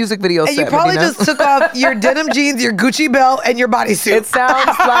a music video And set. you probably Medina. just took off your denim jeans, your Gucci belt, and your bodysuit. It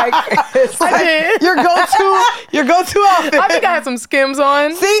sounds like your go-to outfit. I think I had some Skims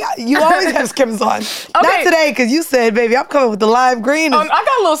on. See, you always have Skims on. Not today, because you said, baby, I'm coming with the lime green. I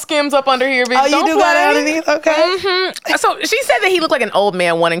got little Skims up under here, bitch. Oh, you Don't do play. got it underneath? Okay. Mm-hmm. So she said that he looked like an old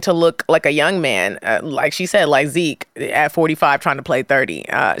man wanting to look like a young man. Like she said, like Zeke at 45 trying to play 30.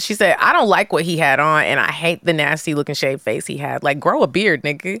 She said, I don't like what he had on, and I hate the nasty looking shaved face he had. Like, grow a beard,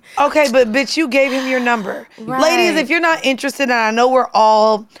 nigga. Okay, but bitch, you gave him your number. Right. Ladies, if you're not interested, and I know we're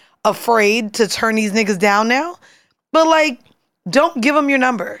all afraid to turn these niggas down now, but like, don't give him your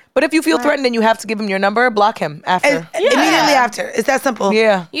number. But if you feel threatened and you have to give him your number, block him after. Immediately after. It's that simple.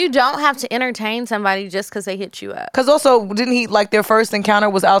 Yeah. You don't have to entertain somebody just because they hit you up. Because also, didn't he, like, their first encounter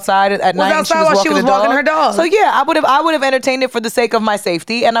was outside at night and she outside was while walking she was the dog? walking her dog. So yeah, I would have entertained it for the sake of my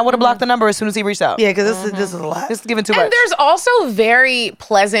safety, and I would have blocked the number as soon as he reached out. Yeah, because this is a lot. This is giving too And much. there's also very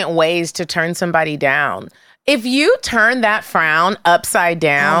pleasant ways to turn somebody down. If you turn that frown upside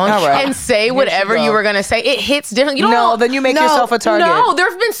down All right. and say whatever you were going to say, it hits different. You don't then you make yourself a target. No, there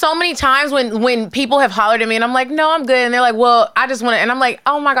have been so many times when people have hollered at me and I'm like, no, I'm good. And they're like, well, I just want to. And I'm like,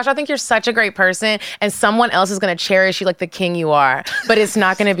 oh my gosh, I think you're such a great person. And someone else is going to cherish you like the king you are. But it's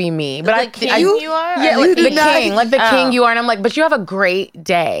not going to be me. But The king you are? Yeah, Or like the the king? king. Like the king you are. And I'm like, but you have a great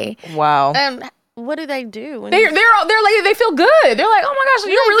day. Wow. What do they do? They're like, they feel good. They're like, oh my gosh,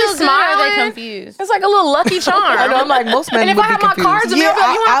 you're really smiling. Are they confused? It's like a little lucky charm. I know, I'm like, most men And if would I be have my confused. cards, and Yeah, they'll be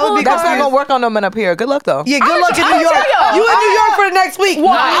like, you I would want be to pull That's a not card? gonna work on no men up here. Good luck though. Yeah, good luck in I'll New York. tell y'all. You in New York for the next week. I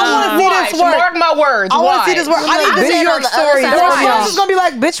want to see this work. Mark my words. I want to see this work. I need the New York story. side. Their Right. response is gonna be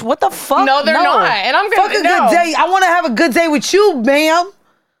like, bitch, what the fuck? No, they're not. And I'm Fuck gonna a good day. I want to have a good day with you, ma'am.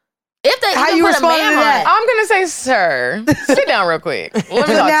 If they How can you put a responding ma'am to on that? it. I'm gonna say, sir, sit down real quick. Let me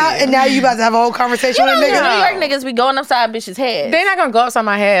So talk now, to you. and now you about to have a whole conversation with a New nigga. York niggas be going upside bitches' heads. They're not gonna go upside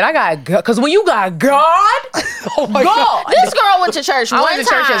my head. I got God. Because when you got God, Oh my God. This girl went to church I one went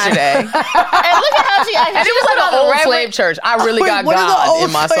to church time. yesterday. And look at how she acted. And it was like an old slave church. I really Wait, got what is an God old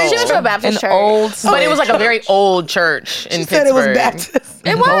in my slave soul. She went to a Baptist church. old But it was like a very old church in She said Pittsburgh. it was Baptist.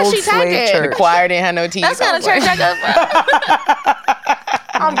 It was. Old She tagged slave it. church. The choir didn't have no teeth. That's kind of church I go from.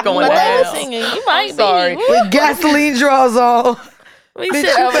 I'm going But they were down. singing. You might sorry. be. With gasoline draws on. We Bitch,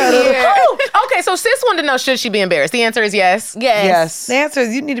 sit you over better. here. Okay, so sis wanted to know, should she be embarrassed? The answer is yes. Yes. The answer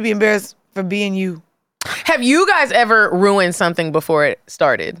is you need to be embarrassed for being you. Have you guys ever ruined something before it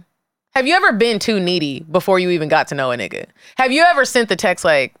started? Have you ever been too needy before you even got to know a nigga? Have you ever sent the text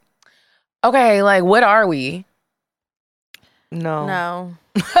like, okay, like, what are we? No.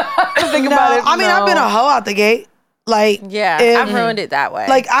 Think about it. I mean, I've been a hoe out the gate. Like, Yeah, I've ruined it that way.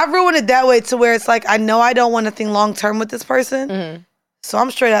 Like, I've ruined it that way to where it's like, I know I don't want nothing long term with this person. So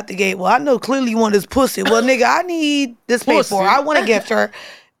I'm straight out the gate. Well, I know clearly you want this pussy. Well, nigga, I need this paid for. I want to gift her.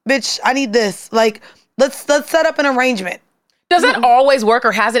 Bitch, I need this. Like, let's set up an arrangement. Does it always work,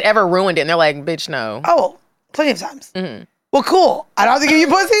 or has it ever ruined it? And they're like, bitch, no. Oh, plenty of times. Well, cool. I don't have to give you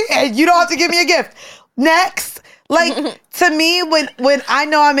pussy, and you don't have to give me a gift. Next. Like, to me, when I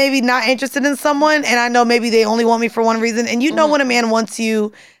know I'm maybe not interested in someone, and I know maybe they only want me for one reason, and you know when a man wants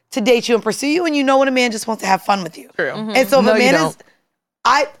you to date you and pursue you, and you know when a man just wants to have fun with you. True. And so if a man is...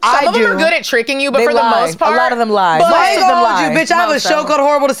 Some of them are good at tricking you, but They for the lie. most part... A lot of them lie. But I ain't Most of them gonna hold you, lie. bitch. I have a Most show of them. called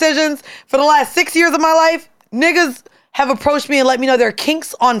Horrible Decisions. For the last 6 years of my life, niggas have approached me and let me know their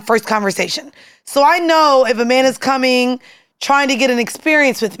kinks on first conversation. So I know if a man is coming, trying to get an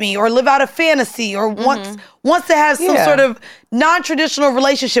experience with me or live out a fantasy or wants to have some sort of non-traditional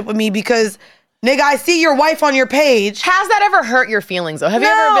relationship with me because, nigga, I see your wife on your page. Has that ever hurt your feelings, though? Have you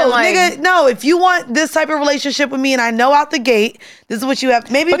ever been like... nigga, no. If you want this type of relationship with me and I know out the gate, this is what you have.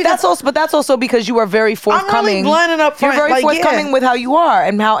 Maybe But because that's also because you are very forthcoming. I'm really blunt and upfront. You're very like, forthcoming yeah. with how you are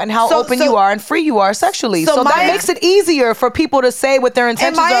and how So- open so- you are and free you are sexually. so So that my- makes it easier for people to say what their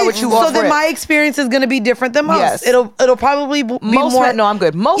intentions are, what you so offer. then my experience is going to be different than most. Yes. It'll probably be Most more. men, no, I'm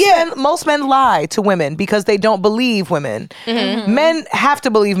good. Most men lie to women because they don't believe women. Men have to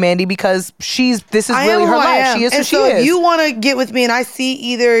believe Mandii because this is I really am her who I life. am. She is and who she so is. if you want to get with me and I see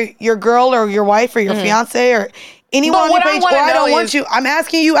either your girl or your wife or your fiance or anyone But on your what I page, wanna or I know don't want is- you, I'm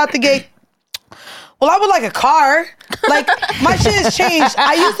asking you out the gate. Well, I would like a car. Like, my shit has changed.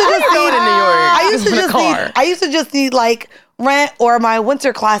 I used to just going need to New York? I used to In a just car. need. I used to just need like rent or my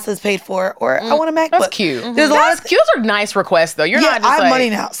winter classes paid for, or I want a MacBook. That's cute. There's a lot That's of cute. Those are nice requests, though. You're yeah. not just I have like... money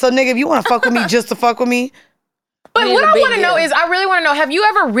now, so nigga, if you want to fuck with me just to fuck with me, But It what is a I big want to know deal. is, I really want to know, have you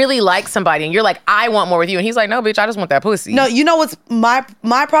ever really liked somebody and you're like, I want more with you? And he's like, no, bitch, I just want that pussy. no. You know what's my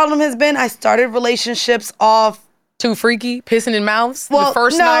problem has been? I started relationships off. Too freaky, pissing in mouths Well, the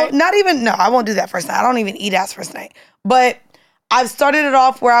first no, night? not even. No, I won't do that first night. I don't even eat ass first night. But I've started it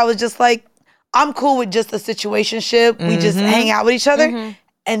off where I was just like, I'm cool with just a situationship. We just hang out with each other,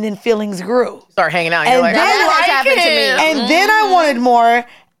 and then feelings grew. Start hanging out and And you're like, then I what like happened to me? him. And then I wanted more.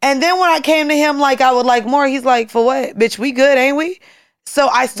 And then when I came to him like I would like more, he's like, for what? Bitch, we good, ain't we? So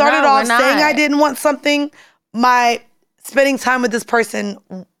I started No, off we're saying not. I didn't want something. My spending time with this person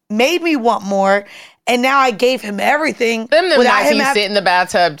made me want more. And now I gave him everything. Them without nights him you have- sit in the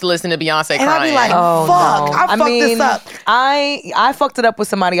bathtub to listen to Beyonce And I'd crying. be like, Oh, fuck, no. I fucked this up. I fucked it up with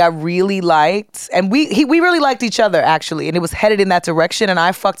somebody I really liked, and we really liked each other actually, and it was headed in that direction, and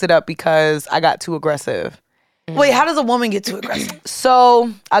I fucked it up because I got too aggressive. Wait, how does a woman get too aggressive?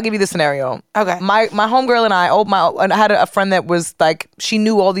 So I'll give you the scenario. Okay. My homegirl and I had a friend that was like, she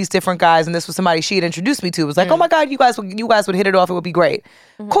knew all these different guys, and this was somebody she had introduced me to. It was like, oh my God, you guys would hit it off. It would be great.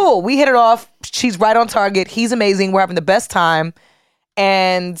 Cool. We hit it off. She's right on target. He's amazing. We're having the best time.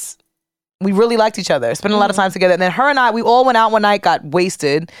 And we really liked each other, spending a lot of time together. And then her and I, we all went out one night, got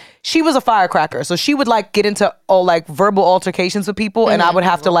wasted. She was a firecracker. So she would like get into all like verbal altercations with people, and I would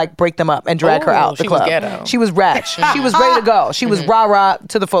have to like break them up and drag her Ooh, out the she was club. ghetto. She was ratch. She was ready to go. She was rah-rah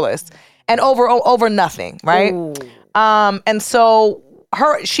to the fullest. And over nothing, right? And so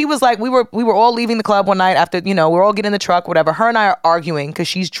she was like, we were all leaving the club one night after, we're all getting in the truck, whatever. Her and I are arguing because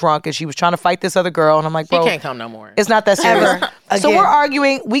she's drunk and she was trying to fight this other girl. And I'm like, He bro, can't come no more. it's not that serious. Ever. So Again. we're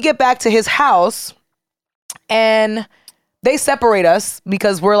arguing. We get back to his house and they separate us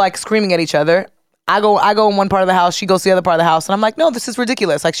because we're like screaming at each other. I go in one part of the house. She goes to the other part of the house. And I'm like, no, this is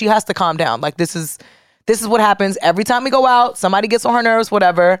ridiculous. Like, she has to calm down. Like, this is what happens every time we go out. Somebody gets on her nerves,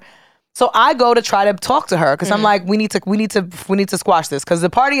 whatever. So I go to try to talk to her because I'm like, we need to squash this because the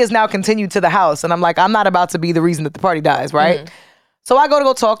party has now continued to the house. And I'm like, I'm not about to be the reason that the party dies, right? So I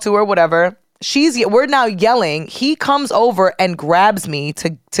go talk to her, whatever. We're now yelling. He comes over and grabs me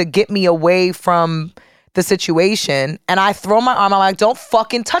to get me away from the situation. And I throw my arm. I'm like, don't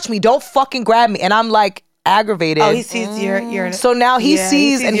fucking touch me. Don't fucking grab me. And I'm like aggravated. Oh, he sees you're So now he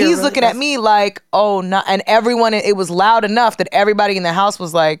sees and you're he's really looking at me like, oh, no. And everyone, it was loud enough that everybody in the house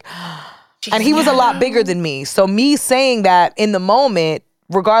was like, and he was a lot bigger than me. So me saying that in the moment,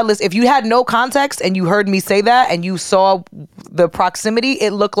 regardless, if you had no context and you heard me say that and you saw the proximity,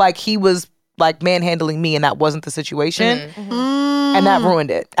 it looked like he was like manhandling me, and that wasn't the situation. And that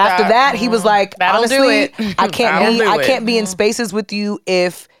ruined it. After that, he was like, honestly, do it. I can't be in spaces with you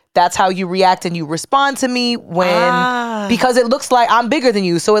if that's how you react and you respond to me because it looks like I'm bigger than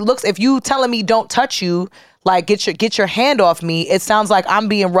you. So it looks, if you telling me don't touch you, like get your hand off me, it sounds like I'm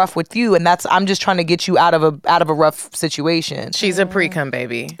being rough with you, and I'm just trying to get you out of a rough situation. She's a pre-cum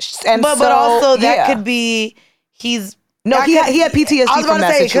baby. And but also that could be he had PTSD from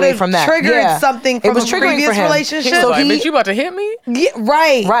that situation. From that, triggered something from a previous relationship. So like, bitch, you about to hit me? Yeah,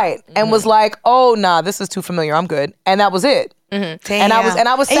 right. And was like, oh nah, this is too familiar. I'm good, and that was it. Mm-hmm. And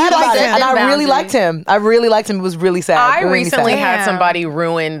I was sad about it, and I really liked him. It was really sad. I recently had somebody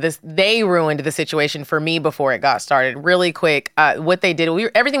ruin this. They ruined the situation for me before it got started. Really quick, what they did,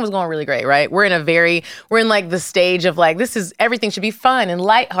 everything was going really great, right? We're in like the stage of like, everything should be fun and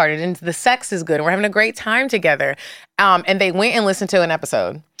lighthearted, and the sex is good, and we're having a great time together. And they went and listened to an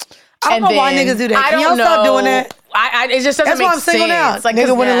episode. I don't know why niggas do that. Can y'all stop doing that? It just doesn't make sense. That's why I'm single now. It's like,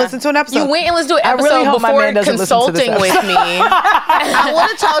 nigga went and listened to an episode. You went and listened to an episode before consulting with me. I would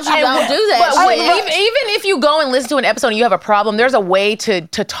have told you don't do that. But even if you go and listen to an episode and you have a problem, there's a way to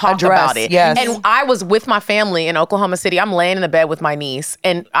talk about it. Yes. And I was with my family in Oklahoma City. I'm laying in the bed with my niece,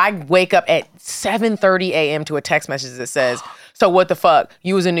 and I wake up at 7:30 a.m. to a text message that says, so what the fuck?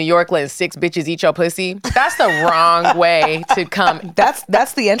 You was in New York letting 6 bitches eat your pussy? That's the wrong way to come.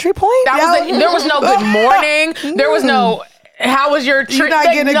 That's the entry point? There was no good morning. There was no, how was your trip? You're not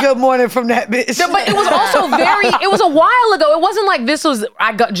getting a good morning from that bitch. But it was also it was a while ago. It wasn't like this was,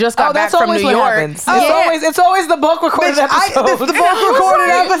 just got back from New York. It's always the bulk recorded episode. It's the bulk recorded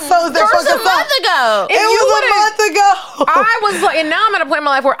episodes that was a month ago. It was a month ago. I was like, and now I'm at a point in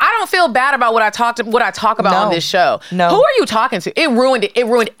my life where I don't feel bad about what I talk about on this show. No. Who are you talking to? It ruined it. It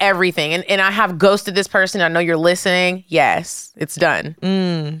ruined everything. And I have ghosted this person. I know you're listening. Yes, it's done.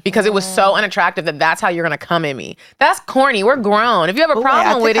 Because it was so unattractive that's how you're gonna come at me. That's corny. We're grown. If you have a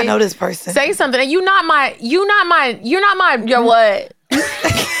problem with it, I know this person. Say something. And you're not my your what?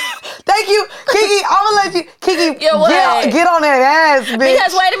 Thank you, Kiki. I'm gonna let you, Kiki, get on that ass, bitch.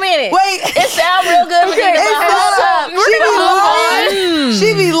 Because wait a minute. It sounds real good.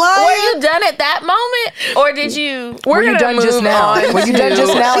 She be lying. Were you done at that moment, or did you? Were you done just now? Were you done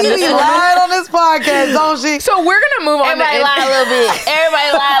just now? She be lying on this podcast, don't she? So we're gonna move on. Everybody lie a little bit.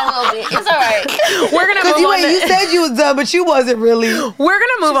 It's all right. We're gonna move on. You said you was done, but you wasn't really. We're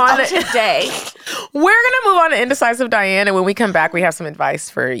gonna move on today. We're gonna move on to Indecisive Diane, and when we come back, we have some advice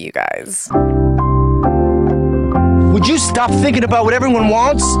for you guys. Would you stop thinking about what everyone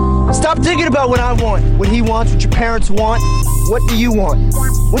wants? Stop thinking about what I want, what he wants, what your parents want. What do you want?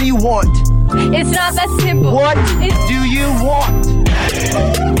 What do you want? It's not that simple. What do you want?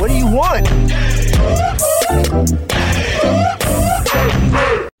 What do you want?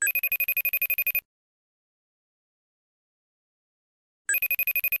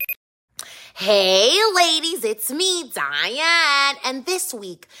 Hey ladies, it's me, Diane. And this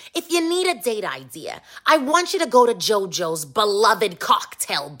week, if you need a date idea, I want you to go to JoJo's beloved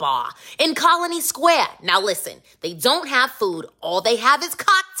cocktail bar in Colony Square. Now listen, they don't have food. All they have is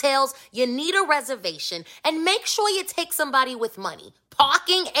cocktails. You need a reservation, and make sure you take somebody with money.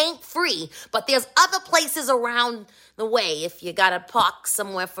 Parking ain't free, but there's other places around the way if you gotta park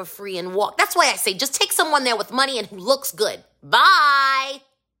somewhere for free and walk. That's why I say just take someone there with money and who looks good. Bye.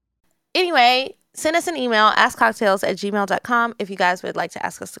 Anyway, send us an email, askcocktails@gmail.com, if you guys would like to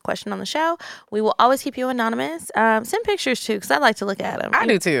ask us a question on the show. We will always keep you anonymous. Send pictures, too, because I like to look at them. I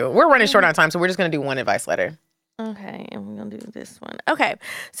do, too. We're running short on time, so we're just going to do one advice letter. Okay, and we're going to do this one. Okay,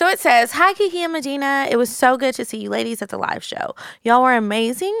 so it says, hi, Kiki and Medina. It was so good to see you ladies at the live show. Y'all were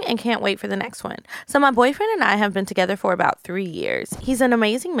amazing and can't wait for the next one. So my boyfriend and I have been together for about 3 years. He's an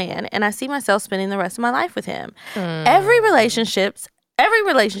amazing man, and I see myself spending the rest of my life with him. Every relationship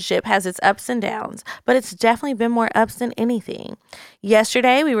has its ups and downs, but it's definitely been more ups than anything.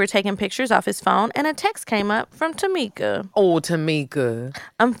 Yesterday, we were taking pictures off his phone, and a text came up from Tamika. Oh, Tamika.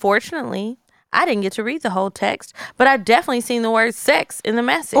 Unfortunately, I didn't get to read the whole text, but I definitely seen the word sex in the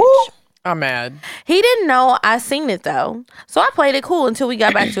message. Ooh, I'm mad. He didn't know I seen it, though, so I played it cool until we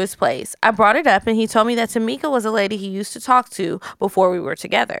got back to his place. I brought it up, and he told me that Tamika was a lady he used to talk to before we were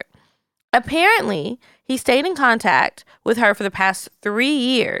together. Apparently, he stayed in contact with her for the past 3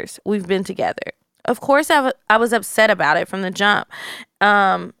 years we've been together. Of course, I was upset about it from the jump,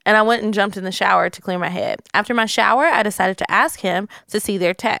 and I went and jumped in the shower to clear my head. After my shower, I decided to ask him to see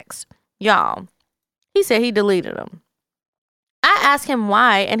their text. Y'all, he said he deleted them. I asked him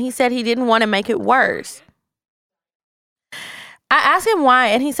why, and he said he didn't want to make it worse. I asked him why,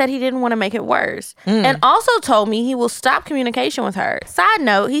 and he said he didn't want to make it worse. And also told me he will stop communication with her. Side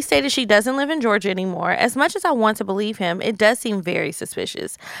note, he stated she doesn't live in Georgia anymore. As much as I want to believe him, it does seem very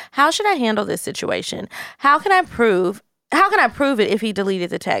suspicious. How should I handle this situation? How can I prove it if he deleted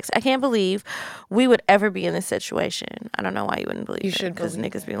the text? I can't believe we would ever be in this situation. I don't know why you wouldn't believe it. Because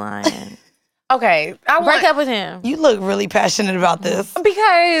niggas be lying. Okay. Break up with him. You look really passionate about this.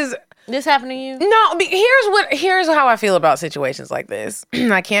 Because... This happened to you? No, here's how I feel about situations like this.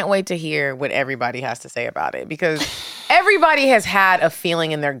 I can't wait to hear what everybody has to say about it, because everybody has had a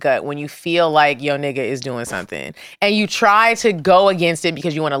feeling in their gut when you feel like your nigga is doing something and you try to go against it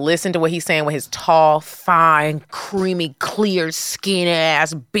because you want to listen to what he's saying with his tall, fine, creamy, clear skin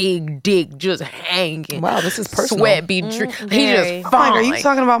ass, big dick just hanging. Wow, this is personal. Sweat be he just fine. Like, are you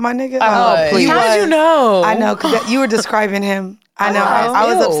talking about my nigga? Please. How did you know? I know, because you were describing him. I know.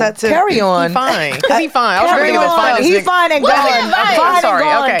 I was upset too. Carry on. He fine. Because he fine. I was ready to find He's fine and gone. I'm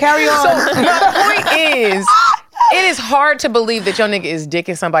sorry. Okay. Carry on. So my point is, it is hard to believe that your nigga is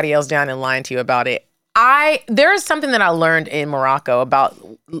dicking somebody else down and lying to you about it. There is something that I learned in Morocco about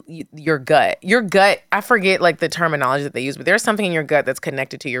your gut. Your gut, I forget like the terminology that they use, but there's something in your gut that's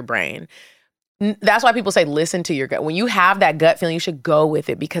connected to your brain. That's why people say listen to your gut. When you have that gut feeling, you should go with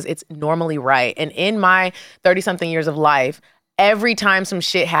it because it's normally right. And in my 30-something years of life, every time some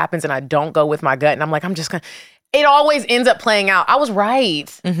shit happens and I don't go with my gut and I'm like, I'm just gonna, it always ends up playing out. I was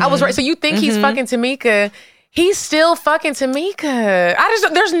right. I was right. So you think he's fucking Tamika. He's still fucking Tamika.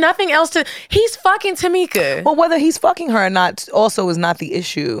 There's nothing else he's fucking Tamika. Well, whether he's fucking her or not also is not the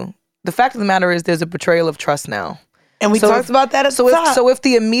issue. The fact of the matter is there's a betrayal of trust now. And we talked about that at the top. So if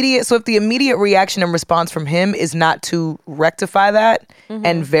the immediate reaction and response from him is not to rectify that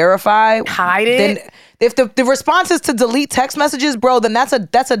and verify, hide it. Then if the response is to delete text messages, bro, then that's a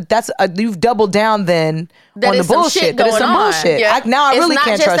you've doubled down then on the bullshit. That is some bullshit. Yeah. I really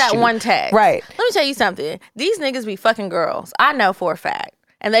can't trust you. It's not just that one text. Right. Let me tell you something. These niggas be fucking girls. I know for a fact.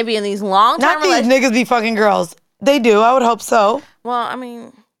 And they be in these long-term relationships. Not these niggas be fucking girls. They do. I would hope so. Well, I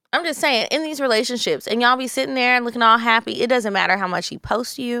mean... I'm just saying, in these relationships, and y'all be sitting there looking all happy, it doesn't matter how much he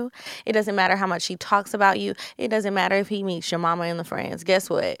posts you. It doesn't matter how much he talks about you. It doesn't matter if he meets your mama and the friends. Guess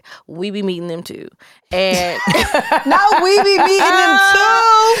what? We be meeting them too. And no, we be meeting them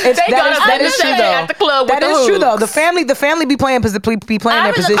too. That is true though. At the club with that is true though. The family be playing their positions.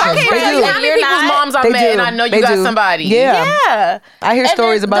 I can't tell you how many people's moms I've met, and I know you got somebody. Yeah. I hear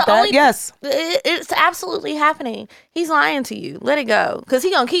stories about that. Yes, it's absolutely happening. He's lying to you. Let it go, because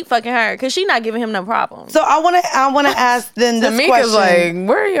he gonna keep fucking her, because she not giving him no problem. So I wanna ask then this question. Like,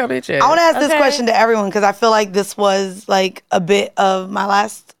 where are your bitch at? I wanna ask this question to everyone, because I feel like this was like a bit of my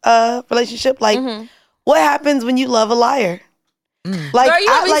last relationship. Like, what happens when you love a liar? Like, girl,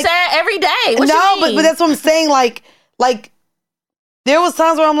 you would be sad every day. What you mean? but that's what I'm saying. Like there was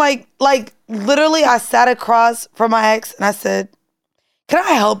times where I'm like literally I sat across from my ex and I said, "Can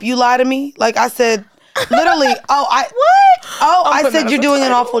I help you lie to me?" Like I said, literally. I said you're doing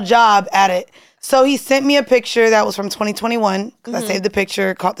an awful job at it. So he sent me a picture that was from 2021 because I saved the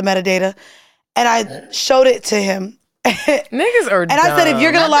picture, caught the metadata, and I showed it to him. Niggas are dumb. And I said, if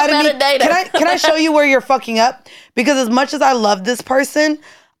you're gonna lie to me, can I show you where you're fucking up? Because as much as I love this person,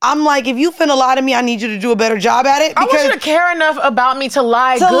 I'm like, if you finna lie to me, I need you to do a better job at it. I want you to care enough about me to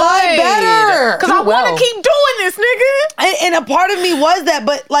lie to lie better. Because I want to keep doing this, nigga. And a part of me was that,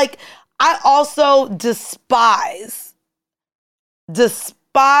 but like, I also despise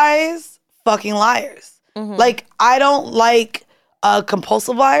fucking liars. Like, I don't like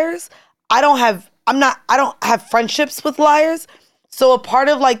compulsive liars. I don't have friendships with liars. So a part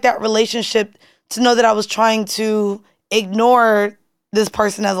of like that relationship, to know that I was trying to ignore this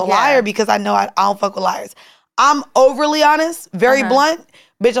person as a liar, because I know I don't fuck with liars. I'm overly honest, very blunt.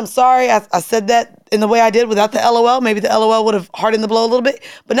 Bitch, I'm sorry I said that in the way I did without the LOL. Maybe the LOL would have hardened the blow a little bit.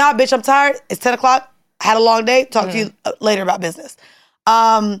 But now, bitch, I'm tired. It's 10 o'clock. Had a long day. Talk to you later about business.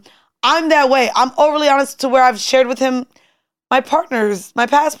 I'm that way. I'm overly honest to where I've shared with him my partners, my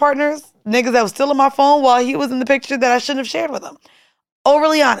past partners, niggas that was still on my phone while he was in the picture that I shouldn't have shared with him.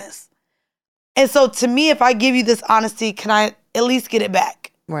 Overly honest. And so to me, if I give you this honesty, can I at least get it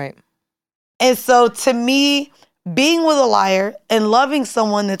back? Right. And so to me, being with a liar and loving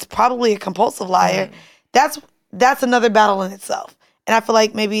someone that's probably a compulsive liar, that's another battle in itself. And I feel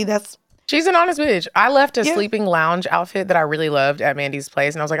like maybe that's She's an honest bitch. I left a sleeping lounge outfit that I really loved at Mandi's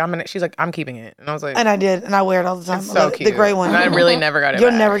place, and I was like, she's like, I'm keeping it. And I was like, and I did, and I wear it all the time. It's so cute. The gray one. And I really never got it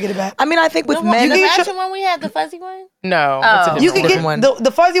You'll back. never get it back. I mean, I think with men, The fashion one we had, the fuzzy one? No. It's a you can get one.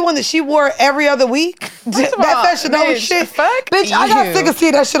 the fuzzy one that she wore every other week. That Fashion Nova shit. Fuck Bitch, I got sick of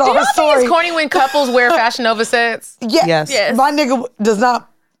seeing that shit on her story. Think it's corny when couples wear Fashion Nova sets? Yes. My nigga does not.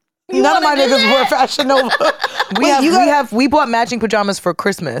 None of my niggas wear Fashion Nova. We bought matching pajamas for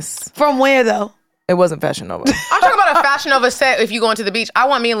Christmas. From where though? It wasn't Fashion Nova. I'm talking about a Fashion Nova set if you go into the beach. I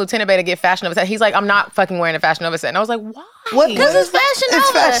want me and Lieutenant Bay to get Fashion Nova set. He's like, I'm not fucking wearing a Fashion Nova set. And I was like, why? Because it's Fashion Nova.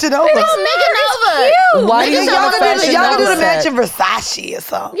 It's Fashion Nova. It's Nigga Nova. Why do you want a Fashion Y'all can do Nova the matching Versace or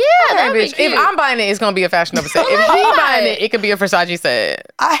something. Yeah, that'd be bitch. cute. If I'm buying it, it's going to be a Fashion Nova set. If he buying it, it could be a Versace set.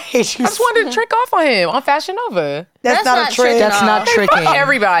 I hate you. I just wanted to trick off on him on Fashion Nova. That's not a trick. That's not tricking.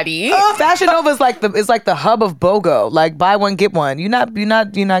 Everybody. Fashion Nova is like the hub of BOGO. Like buy one get one. You're not getting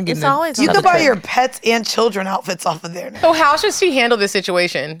It's always You on can the buy trick. your pets and children outfits off of there now. So how should she handle this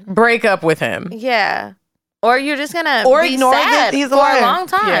situation? Break up with him. Yeah. Or you're just gonna Or be ignore sad that he's a for liar. a long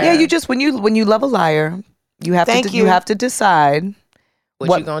time. Yeah. Yeah, you just when you love a liar, you have you have to decide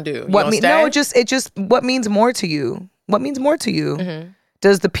What you gonna do? You What gonna mean? stay? No, it just what means more to you. What means more to you? Mm-hmm.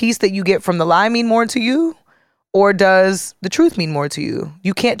 Does the piece that you get from the lie mean more to you, or does the truth mean more to you?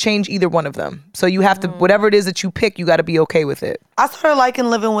 You can't change either one of them. So you have to whatever it is that you pick, you got to be okay with it. I started liking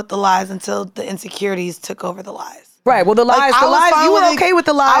living with the lies until the insecurities took over the lies. Right. Well, the lies, I was fine you with were okay with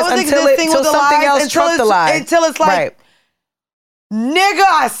the lies I was until existing with the something lies else trumped the lie. Until it's like, right. nigga,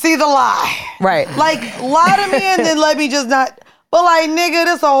 I see the lie. Right. Like, lie to me and then let me just not. But like, nigga,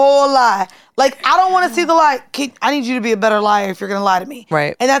 this a whole lie. Like, I don't want to see the lie. I need you to be a better liar if you're gonna lie to me.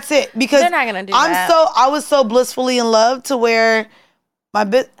 Right. And that's it. Because They're not gonna do that. I was so blissfully in love to where I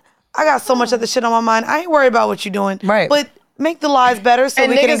got so much other shit on my mind. I ain't worried about what you're doing. Right. But make the lies better so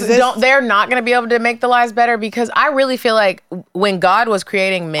And we can niggas exist. they're not going to be able to make the lies better because I really feel like when God was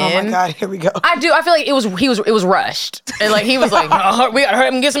creating men. Oh my God, here we go. I feel like it was rushed. And like he was like, oh, we got to hurry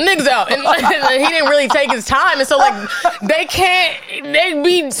up and get some niggas out. And he didn't really take his time. And so like now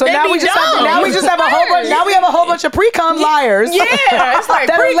we just have a whole bunch. Now we have a whole bunch of pre-com liars. Yeah, it's like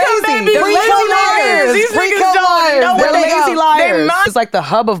that are lazy. They're lazy liars. These Pre-com niggas don't know They're what lazy liars. They It's like the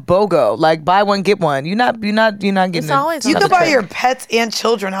hub of BOGO. Like buy one get one. You're not getting It's it. always You on can the buy trick. your pets and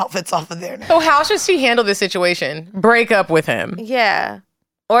children outfits off of there now. So how should she handle this situation? Break up with him. Yeah.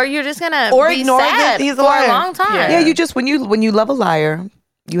 Or you're just gonna Or be ignore sad that he's a for liar. a long time. Yeah. Yeah, you just when you love a liar,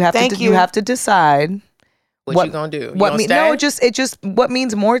 you have to decide What you gonna do? You What gonna mean? stay? No, it just what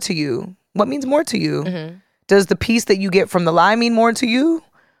means more to you. What means more to you? Mm-hmm. Does the piece that you get from the lie mean more to you,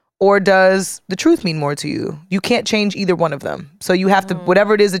 or does the truth mean more to you? You can't change either one of them. So you have to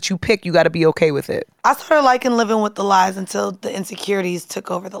whatever it is that you pick, you got to be okay with it. I started liking living with the lies until the insecurities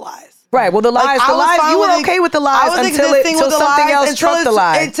took over the lies. Right. Well, the lies, I was fine you were with okay with the lies I was until existing with the something lies else trumped the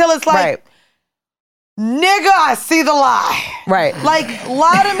lie. Until it's like, right. nigga, I see the lie. Right. Like,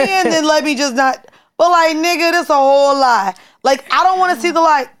 lie to me and then let me just not. But like, nigga, this a whole lie. Like, I don't want to see the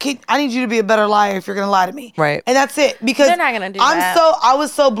lie. I need you to be a better liar if you're gonna lie to me. Right. And that's it. Because They're not gonna do that. I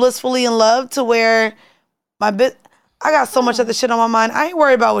was so blissfully in love to where I got so much other shit on my mind. I ain't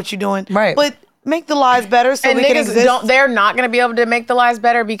worried about what you're doing. Right. But make the lies better so and we can niggas exist. they're not going to be able to make the lies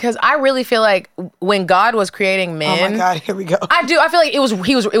better because I really feel like when God was creating men. Oh my God, here we go. I feel like it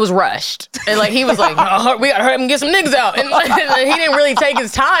was rushed. And like he was like, oh, we got to hurry up and get some niggas out. And he didn't really take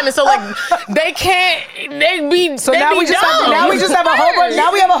his time. And so like now we just have a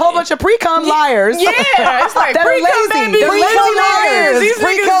whole bunch of pre-com liars. Yeah, it's like that are lazy. They're lazy liars. These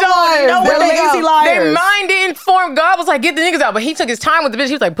niggas don't know what They're lazy liars. Their mind didn't form. God was like, get the niggas out, but he took his time with the bitch.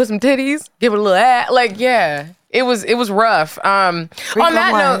 He was like, put some titties, give it a little ass. Like, yeah. It was rough. On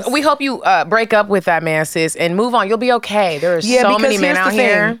that note, we hope you break up with that man, sis, and move on. You'll be okay. There are so many men out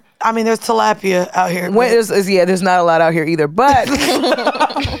here. I mean, there's tilapia out here. There's not a lot out here either. But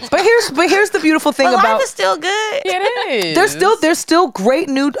but here's the beautiful thing about life is still good. It is. There's still great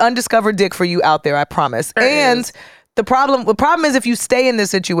new undiscovered dick for you out there. I promise. The problem is if you stay in this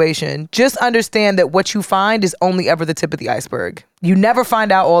situation, just understand that what you find is only ever the tip of the iceberg. You never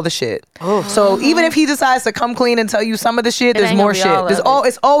find out all the shit. So even if he decides to come clean and tell you some of the shit, there's more shit. There's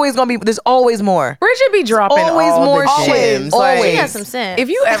always more. Bridget be dropping always all more the shit. gems. She has some sense. If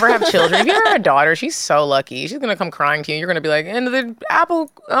you ever have children, if you ever have a daughter, she's so lucky. She's gonna come crying to you. You're gonna be like, and the apple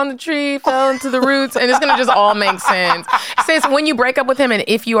on the tree fell into the roots, and it's gonna just all make sense. Sis, when you break up with him, and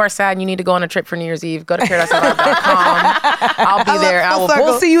if you are sad and you need to go on a trip for New Year's Eve, go to ParadiseLive.com. I'll be there.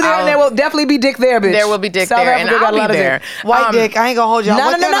 We'll see you there, and there will definitely be dick there, bitch. There will be dick South there, Africa and got I'll a lot be of there. dick. White dick. I ain't gonna hold y'all.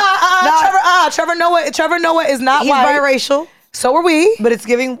 No. Trevor Noah is not He's white. biracial. So are we. But it's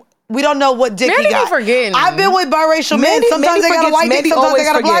giving we don't know what dick Mandy he be got. forgetting. I've been with biracial men. Sometimes they got a white dick, sometimes they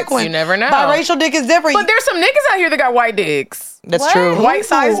got a black one. You never know. Biracial dick is different. But there's some niggas out here that got white dicks. That's true. White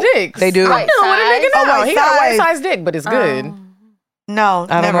size dicks. They do. I know what a nigga Oh, now. white He got a white size. size dick, but it's good. No, I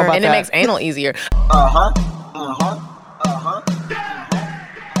don't never. know about And it that. makes anal easier. If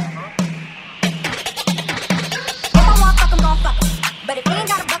I want fuck, I'm gon' fuck 'em. But if he ain't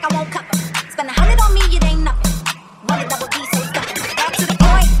got a buck, I won't cuff 'em. Spend 100 on me, it ain't nothing. Run a double D, so stuck 'em. Back to the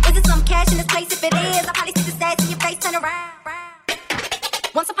point, is it some cash in this place? If it is, I'll probably stick the stats in your face, turn around.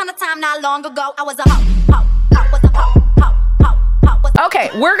 Once upon a time, not long ago, I was a hoe, was a hoe.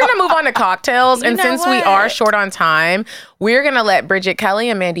 Okay, we're gonna move on to cocktails, and know since we what? are short on time, we're gonna let Bridget Kelly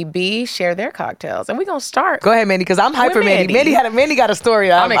and Mandii B share their cocktails, and we're gonna start. Go ahead, Mandii, because I'm hyper With Mandii. Mandii. Mandii got a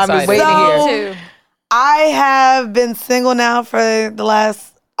story. I'm excited. waiting to So- hear. I have been single now for the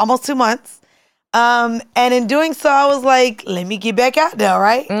last almost 2 months. And in doing so, I was like, let me get back out there,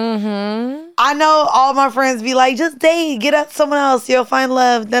 right? Mm-hmm. I know all my friends be like, just date, get up someone else, you'll find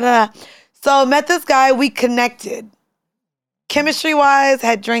love, da-da-da. So met this guy, we connected. Chemistry-wise,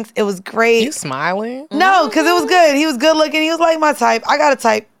 had drinks, it was great. You smiling? No, because it was good. He was good looking. He was like my type. I got a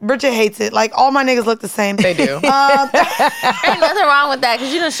type. Bridget hates it. Like, all my niggas look the same. They do. Ain't nothing wrong with that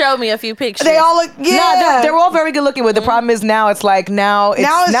because you done showed me a few pictures. They all look, yeah. No, they're all very good looking. But the problem is now it's like now it's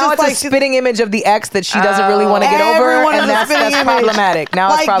just a like spitting image of the ex that she doesn't really want to get over, Everyone is and a that's spitting image. problematic. Now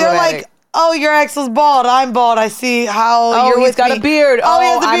it's Like, problematic. they're like, oh, your ex was bald. I'm bald. I see how you're he's with got me. a beard. Oh, he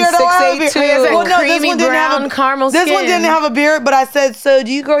has a I'm beard. Oh, I have a 6'8" beard. too. He has that Well, no, this creamy one didn't have brown caramel This one skin. didn't have a beard, but I said, so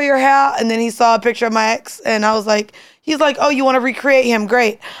do you grow your hair? And then he saw a picture of my ex, and I was like, he's like, oh, you want to recreate him?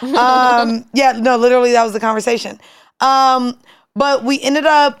 Great. Yeah, no, literally, that was the conversation. But we ended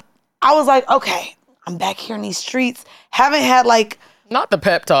up, I was like, okay, I'm back here in these streets. Haven't had like, Not the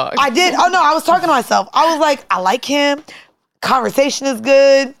pep talk. I did. Oh no, I was talking to myself. I was like, I like him. Conversation is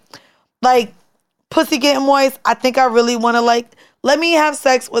good. Like, pussy getting moist. I think I really want to like, let me have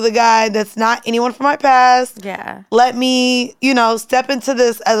sex with a guy that's not anyone from my past. Yeah. Let me, step into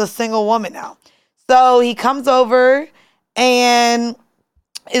this as a single woman now. So he comes over and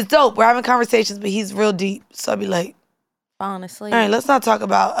it's dope. We're having conversations, but he's real deep. So I'd be like, Falling asleep. all right, let's not talk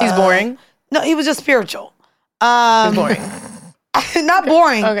about. He's boring. No, he was just spiritual. He's boring. Not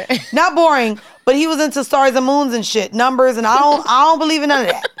boring. Okay. Not boring. But he was into stars and moons and shit, numbers, and I don't believe in none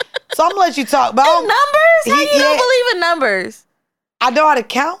of that. So I'm gonna let you talk. But Numbers? How you don't believe in numbers? I know how to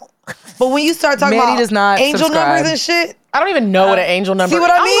count. But when you start talking Mandy about does not angel subscribe. numbers and shit, I don't even know what an angel number see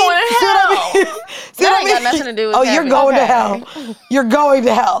what I is. mean? I'm going to hell. See what I That ain't mean? got nothing to do with Oh, you're heaven. going to Okay. hell. You're going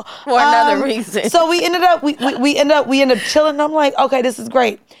to hell For another reason. So we ended up we end up chilling. And I'm like, okay, this is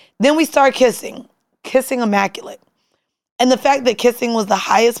great. Then we start kissing immaculate. And the fact that kissing was the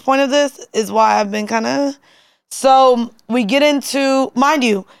highest point of this is why I've been kind of. So we get into, mind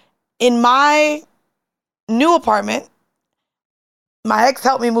you, in my new apartment, my ex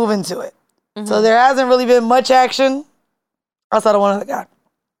helped me move into it. So there hasn't really been much action outside of one other guy.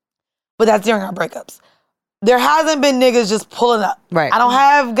 But that's during our breakups. There hasn't been niggas just pulling up. Right. I don't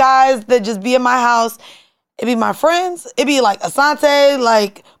have guys that just be in my house. It be my friends. It be like Asante,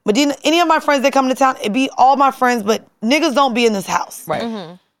 like Medina, any of my friends that come to town. It be all my friends, but niggas don't be in this house.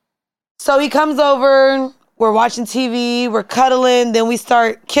 Right. So he comes over, we're watching TV, we're cuddling, then we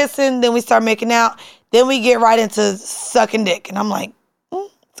start kissing, then we start making out, then we get right into sucking dick. And I'm like,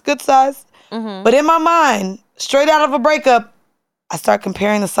 it's good size. But in my mind, straight out of a breakup, I start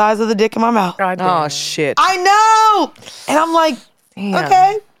comparing the size of the dick in my mouth. God damn. Oh shit. I know! And I'm like,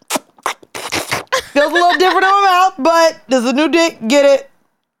 okay. Feels a little different in my mouth, but there's a new dick, get it.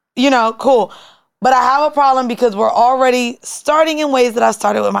 Cool. But I have a problem because we're already starting in ways that I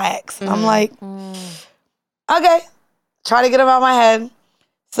started with my ex. And I'm like, okay, try to get him out of my head.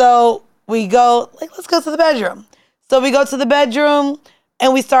 So we go, let's go to the bedroom. So we go to the bedroom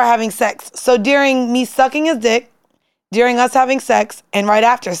and we start having sex. So during me sucking his dick, during us having sex, and right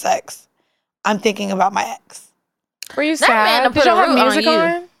after sex, I'm thinking about my ex. Were you That man sad? done Did put y'all a have root on music you.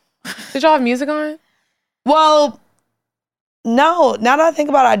 on? Did y'all have music on? Well, no. Now that I think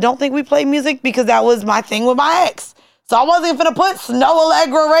about it, I don't think we played music because that was my thing with my ex. So I wasn't finna put Snow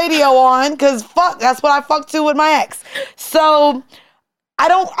Allegra radio on because fuck, that's what I fucked to with my ex. So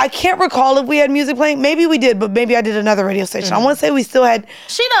I can't recall if we had music playing. Maybe we did, but maybe I did another radio station. I want to say we still had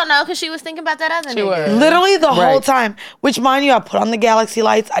She don't know because she was thinking about that other nigga. was. literally the whole Right. time. Which, mind you, I put on the Galaxy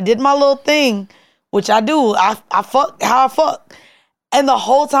lights. I did my little thing, which I do. I fuck how I fuck. And the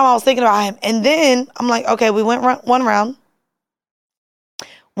whole time I was thinking about him. And then I'm like, okay, we went one round.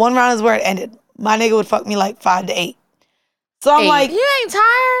 One round is where it ended. My nigga would fuck me like 5 to 8. So I'm Eight. like, You ain't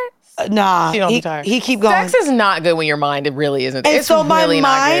tired? Nah, She don't be tired. he keep going. Sex is not good when your mind really isn't. And It's so my really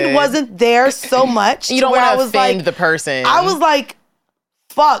not mind good. wasn't there so much. You don't want to offend the person. I was like,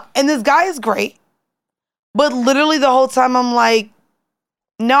 fuck. And this guy is great. But literally the whole time I'm like,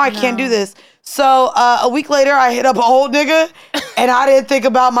 no, I can't do this. So a week later, I hit up an old nigga, and I didn't think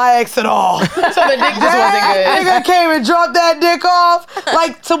about my ex at all. So the dick just wasn't good. Nigga came and dropped that dick off.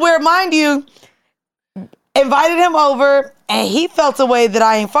 Like, to where, mind you, invited him over, and he felt a way that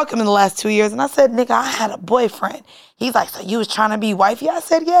I ain't fucking in the last 2 years. And I said, nigga, I had a boyfriend. He's like, so you was trying to be wifey? I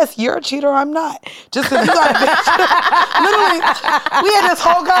said, yes, you're a cheater, I'm not. Just because you got a bitch. Literally, we had this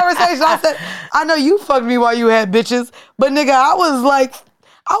whole conversation. I said, I know you fucked me while you had bitches, but nigga, I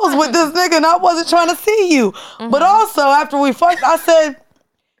was with this nigga and I wasn't trying to see you. But also, after we fucked, I said,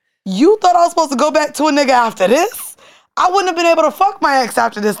 you thought I was supposed to go back to a nigga after this? I wouldn't have been able to fuck my ex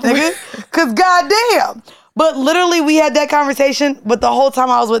after this nigga, because goddamn. But literally, we had that conversation, but the whole time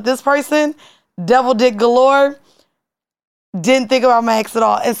I was with this person, devil dick galore, didn't think about my ex at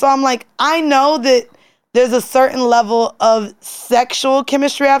all. And so I'm like, I know that there's a certain level of sexual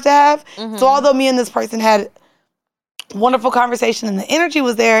chemistry I have to have. So although me and this person had wonderful conversation and the energy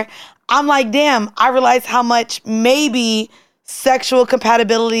was there, I'm like, damn, I realized how much maybe sexual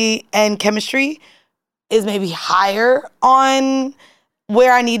compatibility and chemistry is maybe higher on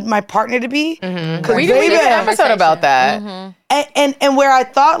where I need my partner to be. We did an episode about that. And where I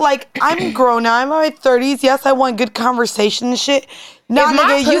thought, like, I'm grown now, I'm in my 30s. Yes, I want good conversation and shit. Nah, If my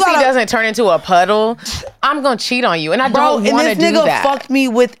nigga, pussy you gotta, doesn't turn into a puddle, I'm gonna cheat on you, and I bro, don't and want to this do nigga that. fucked me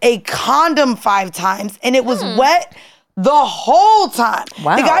with a condom 5 times, and it was wet the whole time.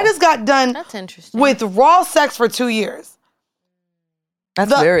 Wow. The guy just got done That's interesting. with raw sex for 2 years.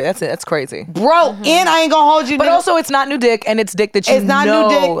 That's crazy. Bro, and I ain't gonna hold you. But nigga. also, it's not new dick, and it's dick that you It's not know.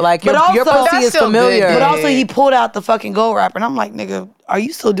 new dick, Like, your, but your also- pussy That's is still familiar. good But dick. also, he pulled out the fucking gold wrapper, and I'm like, nigga, are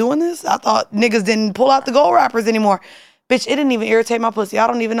you still doing this? I thought niggas didn't pull out the gold wrappers anymore. Bitch, it didn't even irritate my pussy. I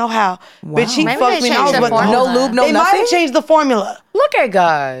don't even know how. Bitch, he Maybe fucked they me. And I was changed the like, formula. No lube, no they might nothing? have changed the formula. Look at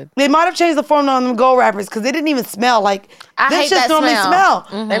God. They might have changed the formula on them gold wrappers because they didn't even smell like I this hate just that normally smell.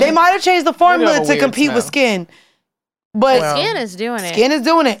 They might have changed the formula have a to weird compete with smell. skin. But Skin is doing it. skin is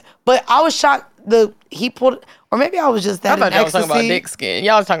doing it. But I was shocked he pulled, or maybe I was just I that thought in y'all was talking about ecstasy. dick skin.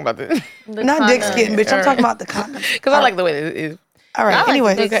 Y'all was talking about this. Not dick skin, bitch. I'm talking about the condom. Because I like the way it is. All right, I like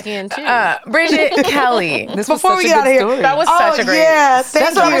anyway. the dick skin too. Bridget Kelly. This was Before such we a get out good of here, story. That was such a great. yeah, thank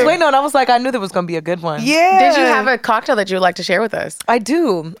That's what I you. was waiting on. I was like, I knew there was going to be a good one. Yeah. Did you have a cocktail that you would like to share with us? I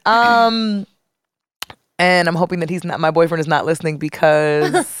do. And I'm hoping that my boyfriend is not listening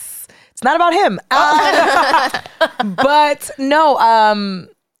because it's not about him. But no,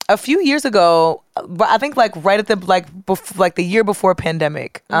 a few years ago, I think like right at the the year before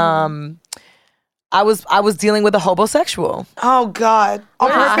pandemic, I was dealing with a hobosexual. Oh God. On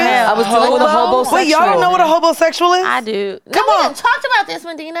purpose? I was dealing with a hobosexual. Wait, y'all don't know what a hobosexual is? I do. Come we on. done talked about this,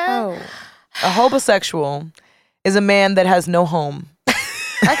 Medina. A hobosexual is a man that has no home.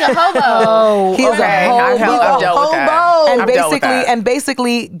 Like a hobo. He is Okay, a hobo. I've dealt with that. and I've dealt with that.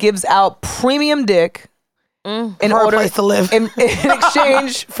 basically gives out premium dick in For a order place to live. in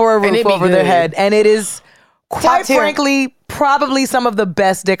exchange for a And roof it be over their good. head, and it is quite tier. frankly probably some of the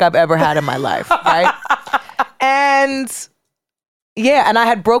best dick I've ever had in my life, right? And yeah, and I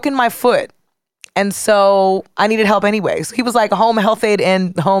had broken my foot. And so I needed help anyway. So he was like home health aid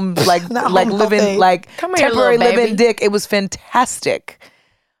and home like Not home health living aid. like Come here, temporary little baby. living dick. It was fantastic.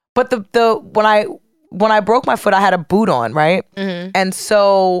 But the when I broke my foot, I had a boot on, right? And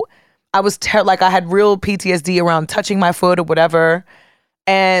so I was like I had real PTSD around touching my foot or whatever.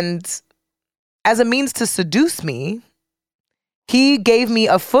 And as a means to seduce me, he gave me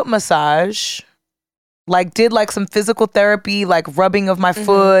a foot massage, like did like some physical therapy, like rubbing of my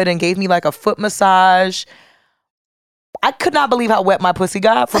foot, and gave me like a foot massage. I could not believe how wet my pussy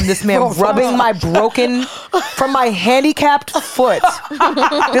got from this man rubbing my from my handicapped foot.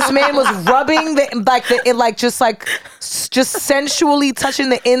 This man was rubbing just sensually touching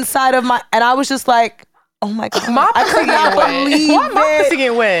the inside of my, and I was just like, oh my God. I could not believe Why my pussy it.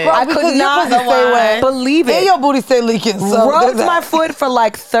 get wet? I Because could your not pussy stay wet. believe And it. your booty stay leaking. So Rubbed there's my that. foot for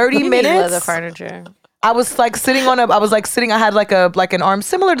like 30 You need leather minutes. furniture. I was like sitting I had like an arm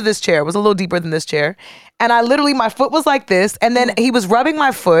similar to this chair. It was a little deeper than this chair. And I literally, my foot was like this. And then he was rubbing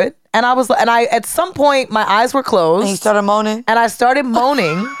my foot. And at some point, my eyes were closed. And you started moaning. And I started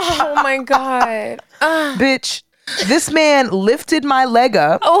moaning. Oh my God. Bitch, this man lifted my leg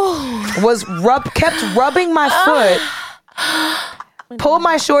up, kept rubbing my foot, pulled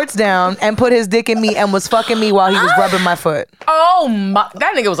my shorts down, and put his dick in me and was fucking me while he was rubbing my foot. Oh my.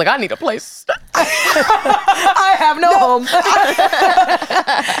 That nigga was like, I need a place. I have no home.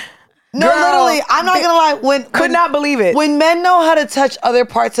 No, literally, I'm not gonna lie. Could not believe it. When men know how to touch other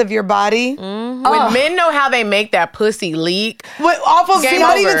parts of your body, when men know how they make that pussy leak, off of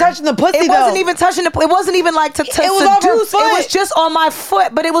not even touching the pussy. It wasn't even touching the. It wasn't even like to It was off her foot. It was just on my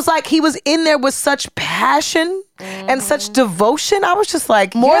foot, but it was like he was in there with such passion and such devotion. I was just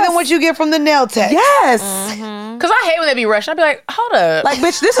like, more than what you get from the nail tech. Yes. Because I hate when they be rushing. I'd be like, hold up. Like,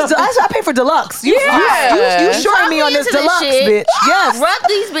 bitch, this is I pay for deluxe. You shorted me on this deluxe, bitch. Yes. Rub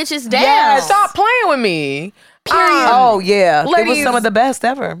these bitches down. Yes. Stop playing with me. Period. Oh yeah, Ladies, it was some of the best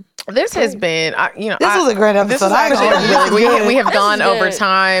ever. This has been, this was a great episode. This is actually we have gone good. over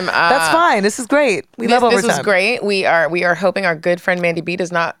time. That's fine. This is great. We love overtime. This was great. We are hoping our good friend Mandii B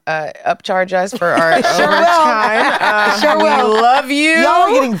does not upcharge us for our Sure overtime. Sure will. We love you. Y'all are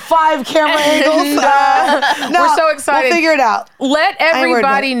getting 5 camera angles. We're so excited. We'll figure it out. Let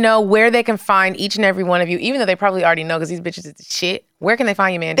everybody know where they can find each and every one of you, even though they probably already know because these bitches is shit. Where can they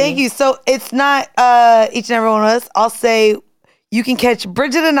find you, Mandii? Thank you. So it's not each and every one of us. I'll say you can catch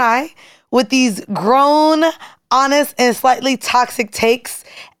Bridget and I with these grown, honest, and slightly toxic takes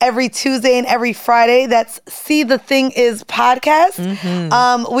every Tuesday and every Friday. That's See the Thing Is podcast.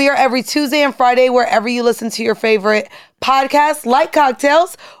 We are every Tuesday and Friday wherever you listen to your favorite podcasts like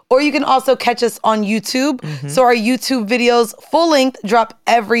Cocktails, or you can also catch us on YouTube. So our YouTube videos, full length, drop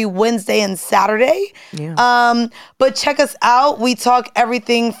every Wednesday and Saturday. But check us out. We talk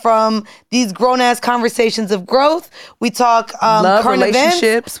everything from these grown-ass conversations of growth. We talk love, current relationships.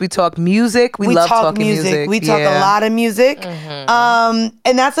 events. We talk music. We love talk talking music. We talk a lot of music. And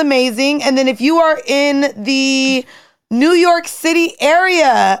that's amazing. And then if you are in the New York City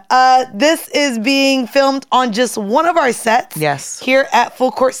area, this is being filmed on just one of our sets. Yes. Here at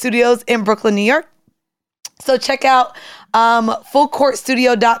Full Court Studios in Brooklyn, New York. So check out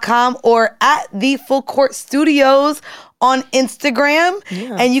fullcourtstudio.com or at the Full Court Studios on Instagram,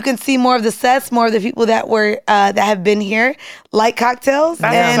 and you can see more of the sets, more of the people that were that have been here, like Cocktails,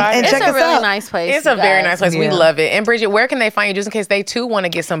 and check us out. It's a really nice place. It's a very nice place. We love it. And Bridget, where can they find you, just in case they too want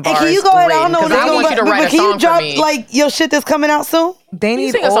to get some bars? And can you go ahead? I don't know written? 'Cause I want you to write a can song you drop for me. like your shit that's coming out soon? They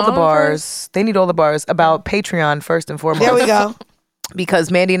need sing a all the song bars. They need all the bars about Patreon first and foremost. There we go. Because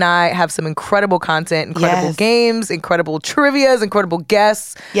Mandii and I have some incredible content, incredible games, incredible trivias, incredible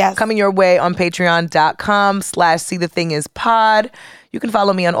guests coming your way on patreon.com/seethethingispod. You can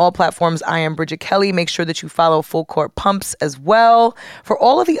follow me on all platforms. I am Bridget Kelly. Make sure that you follow Full Court Pumps as well for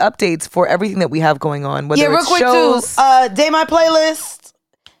all of the updates for everything that we have going on. Whether real it's quick shows, too. Day My Playlist.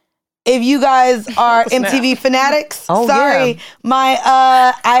 If you guys are MTV fanatics, I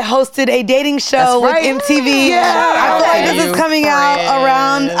hosted a dating show with MTV. I feel like this is coming out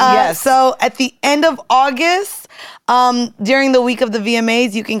around. So at the end of August, during the week of the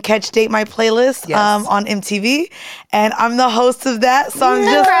VMAs, you can catch Date My Playlist on MTV, and I'm the host of that. So I'm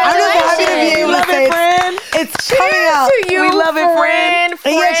just happy to be able to say it's coming out. To you, we love it, friend.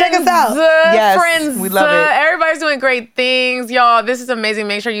 Yeah, check us out. Friends, we love it. Everybody's doing great things, y'all. This is amazing.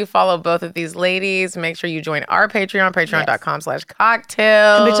 Make sure you follow both of these ladies. Make sure you join our Patreon,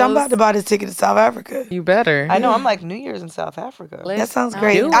 patreon.com/cocktails. Bitch, I'm about to buy this ticket to South Africa. You better. I know. I'm like New Year's in South Africa. That sounds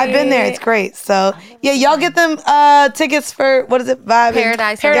great. I've been there. It's great. So yeah, y'all get them tickets for what is it? Vibe.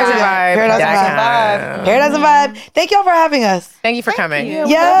 Paradise and Vibe. Paradise and Vibe. Thank y'all for having us. Thank you for coming.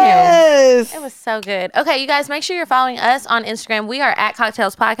 Yes. It was so good. Okay, you guys, make sure you're following us on Instagram. We are at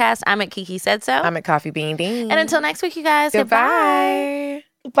Cocktails Podcast. I'm at Kiki Said So. I'm at Coffee Bean Dean. And until next week, you guys, goodbye.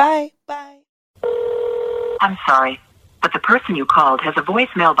 Bye. Bye. I'm sorry, but the person you called has a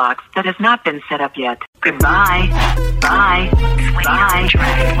voicemail box that has not been set up yet. Goodbye. Bye. Bye.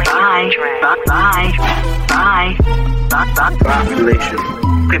 Bye. Bye. Bye. Bye. Population.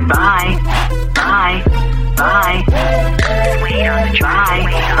 Goodbye. Bye. Bye. Bye. Bye.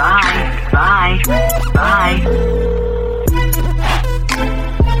 Bye.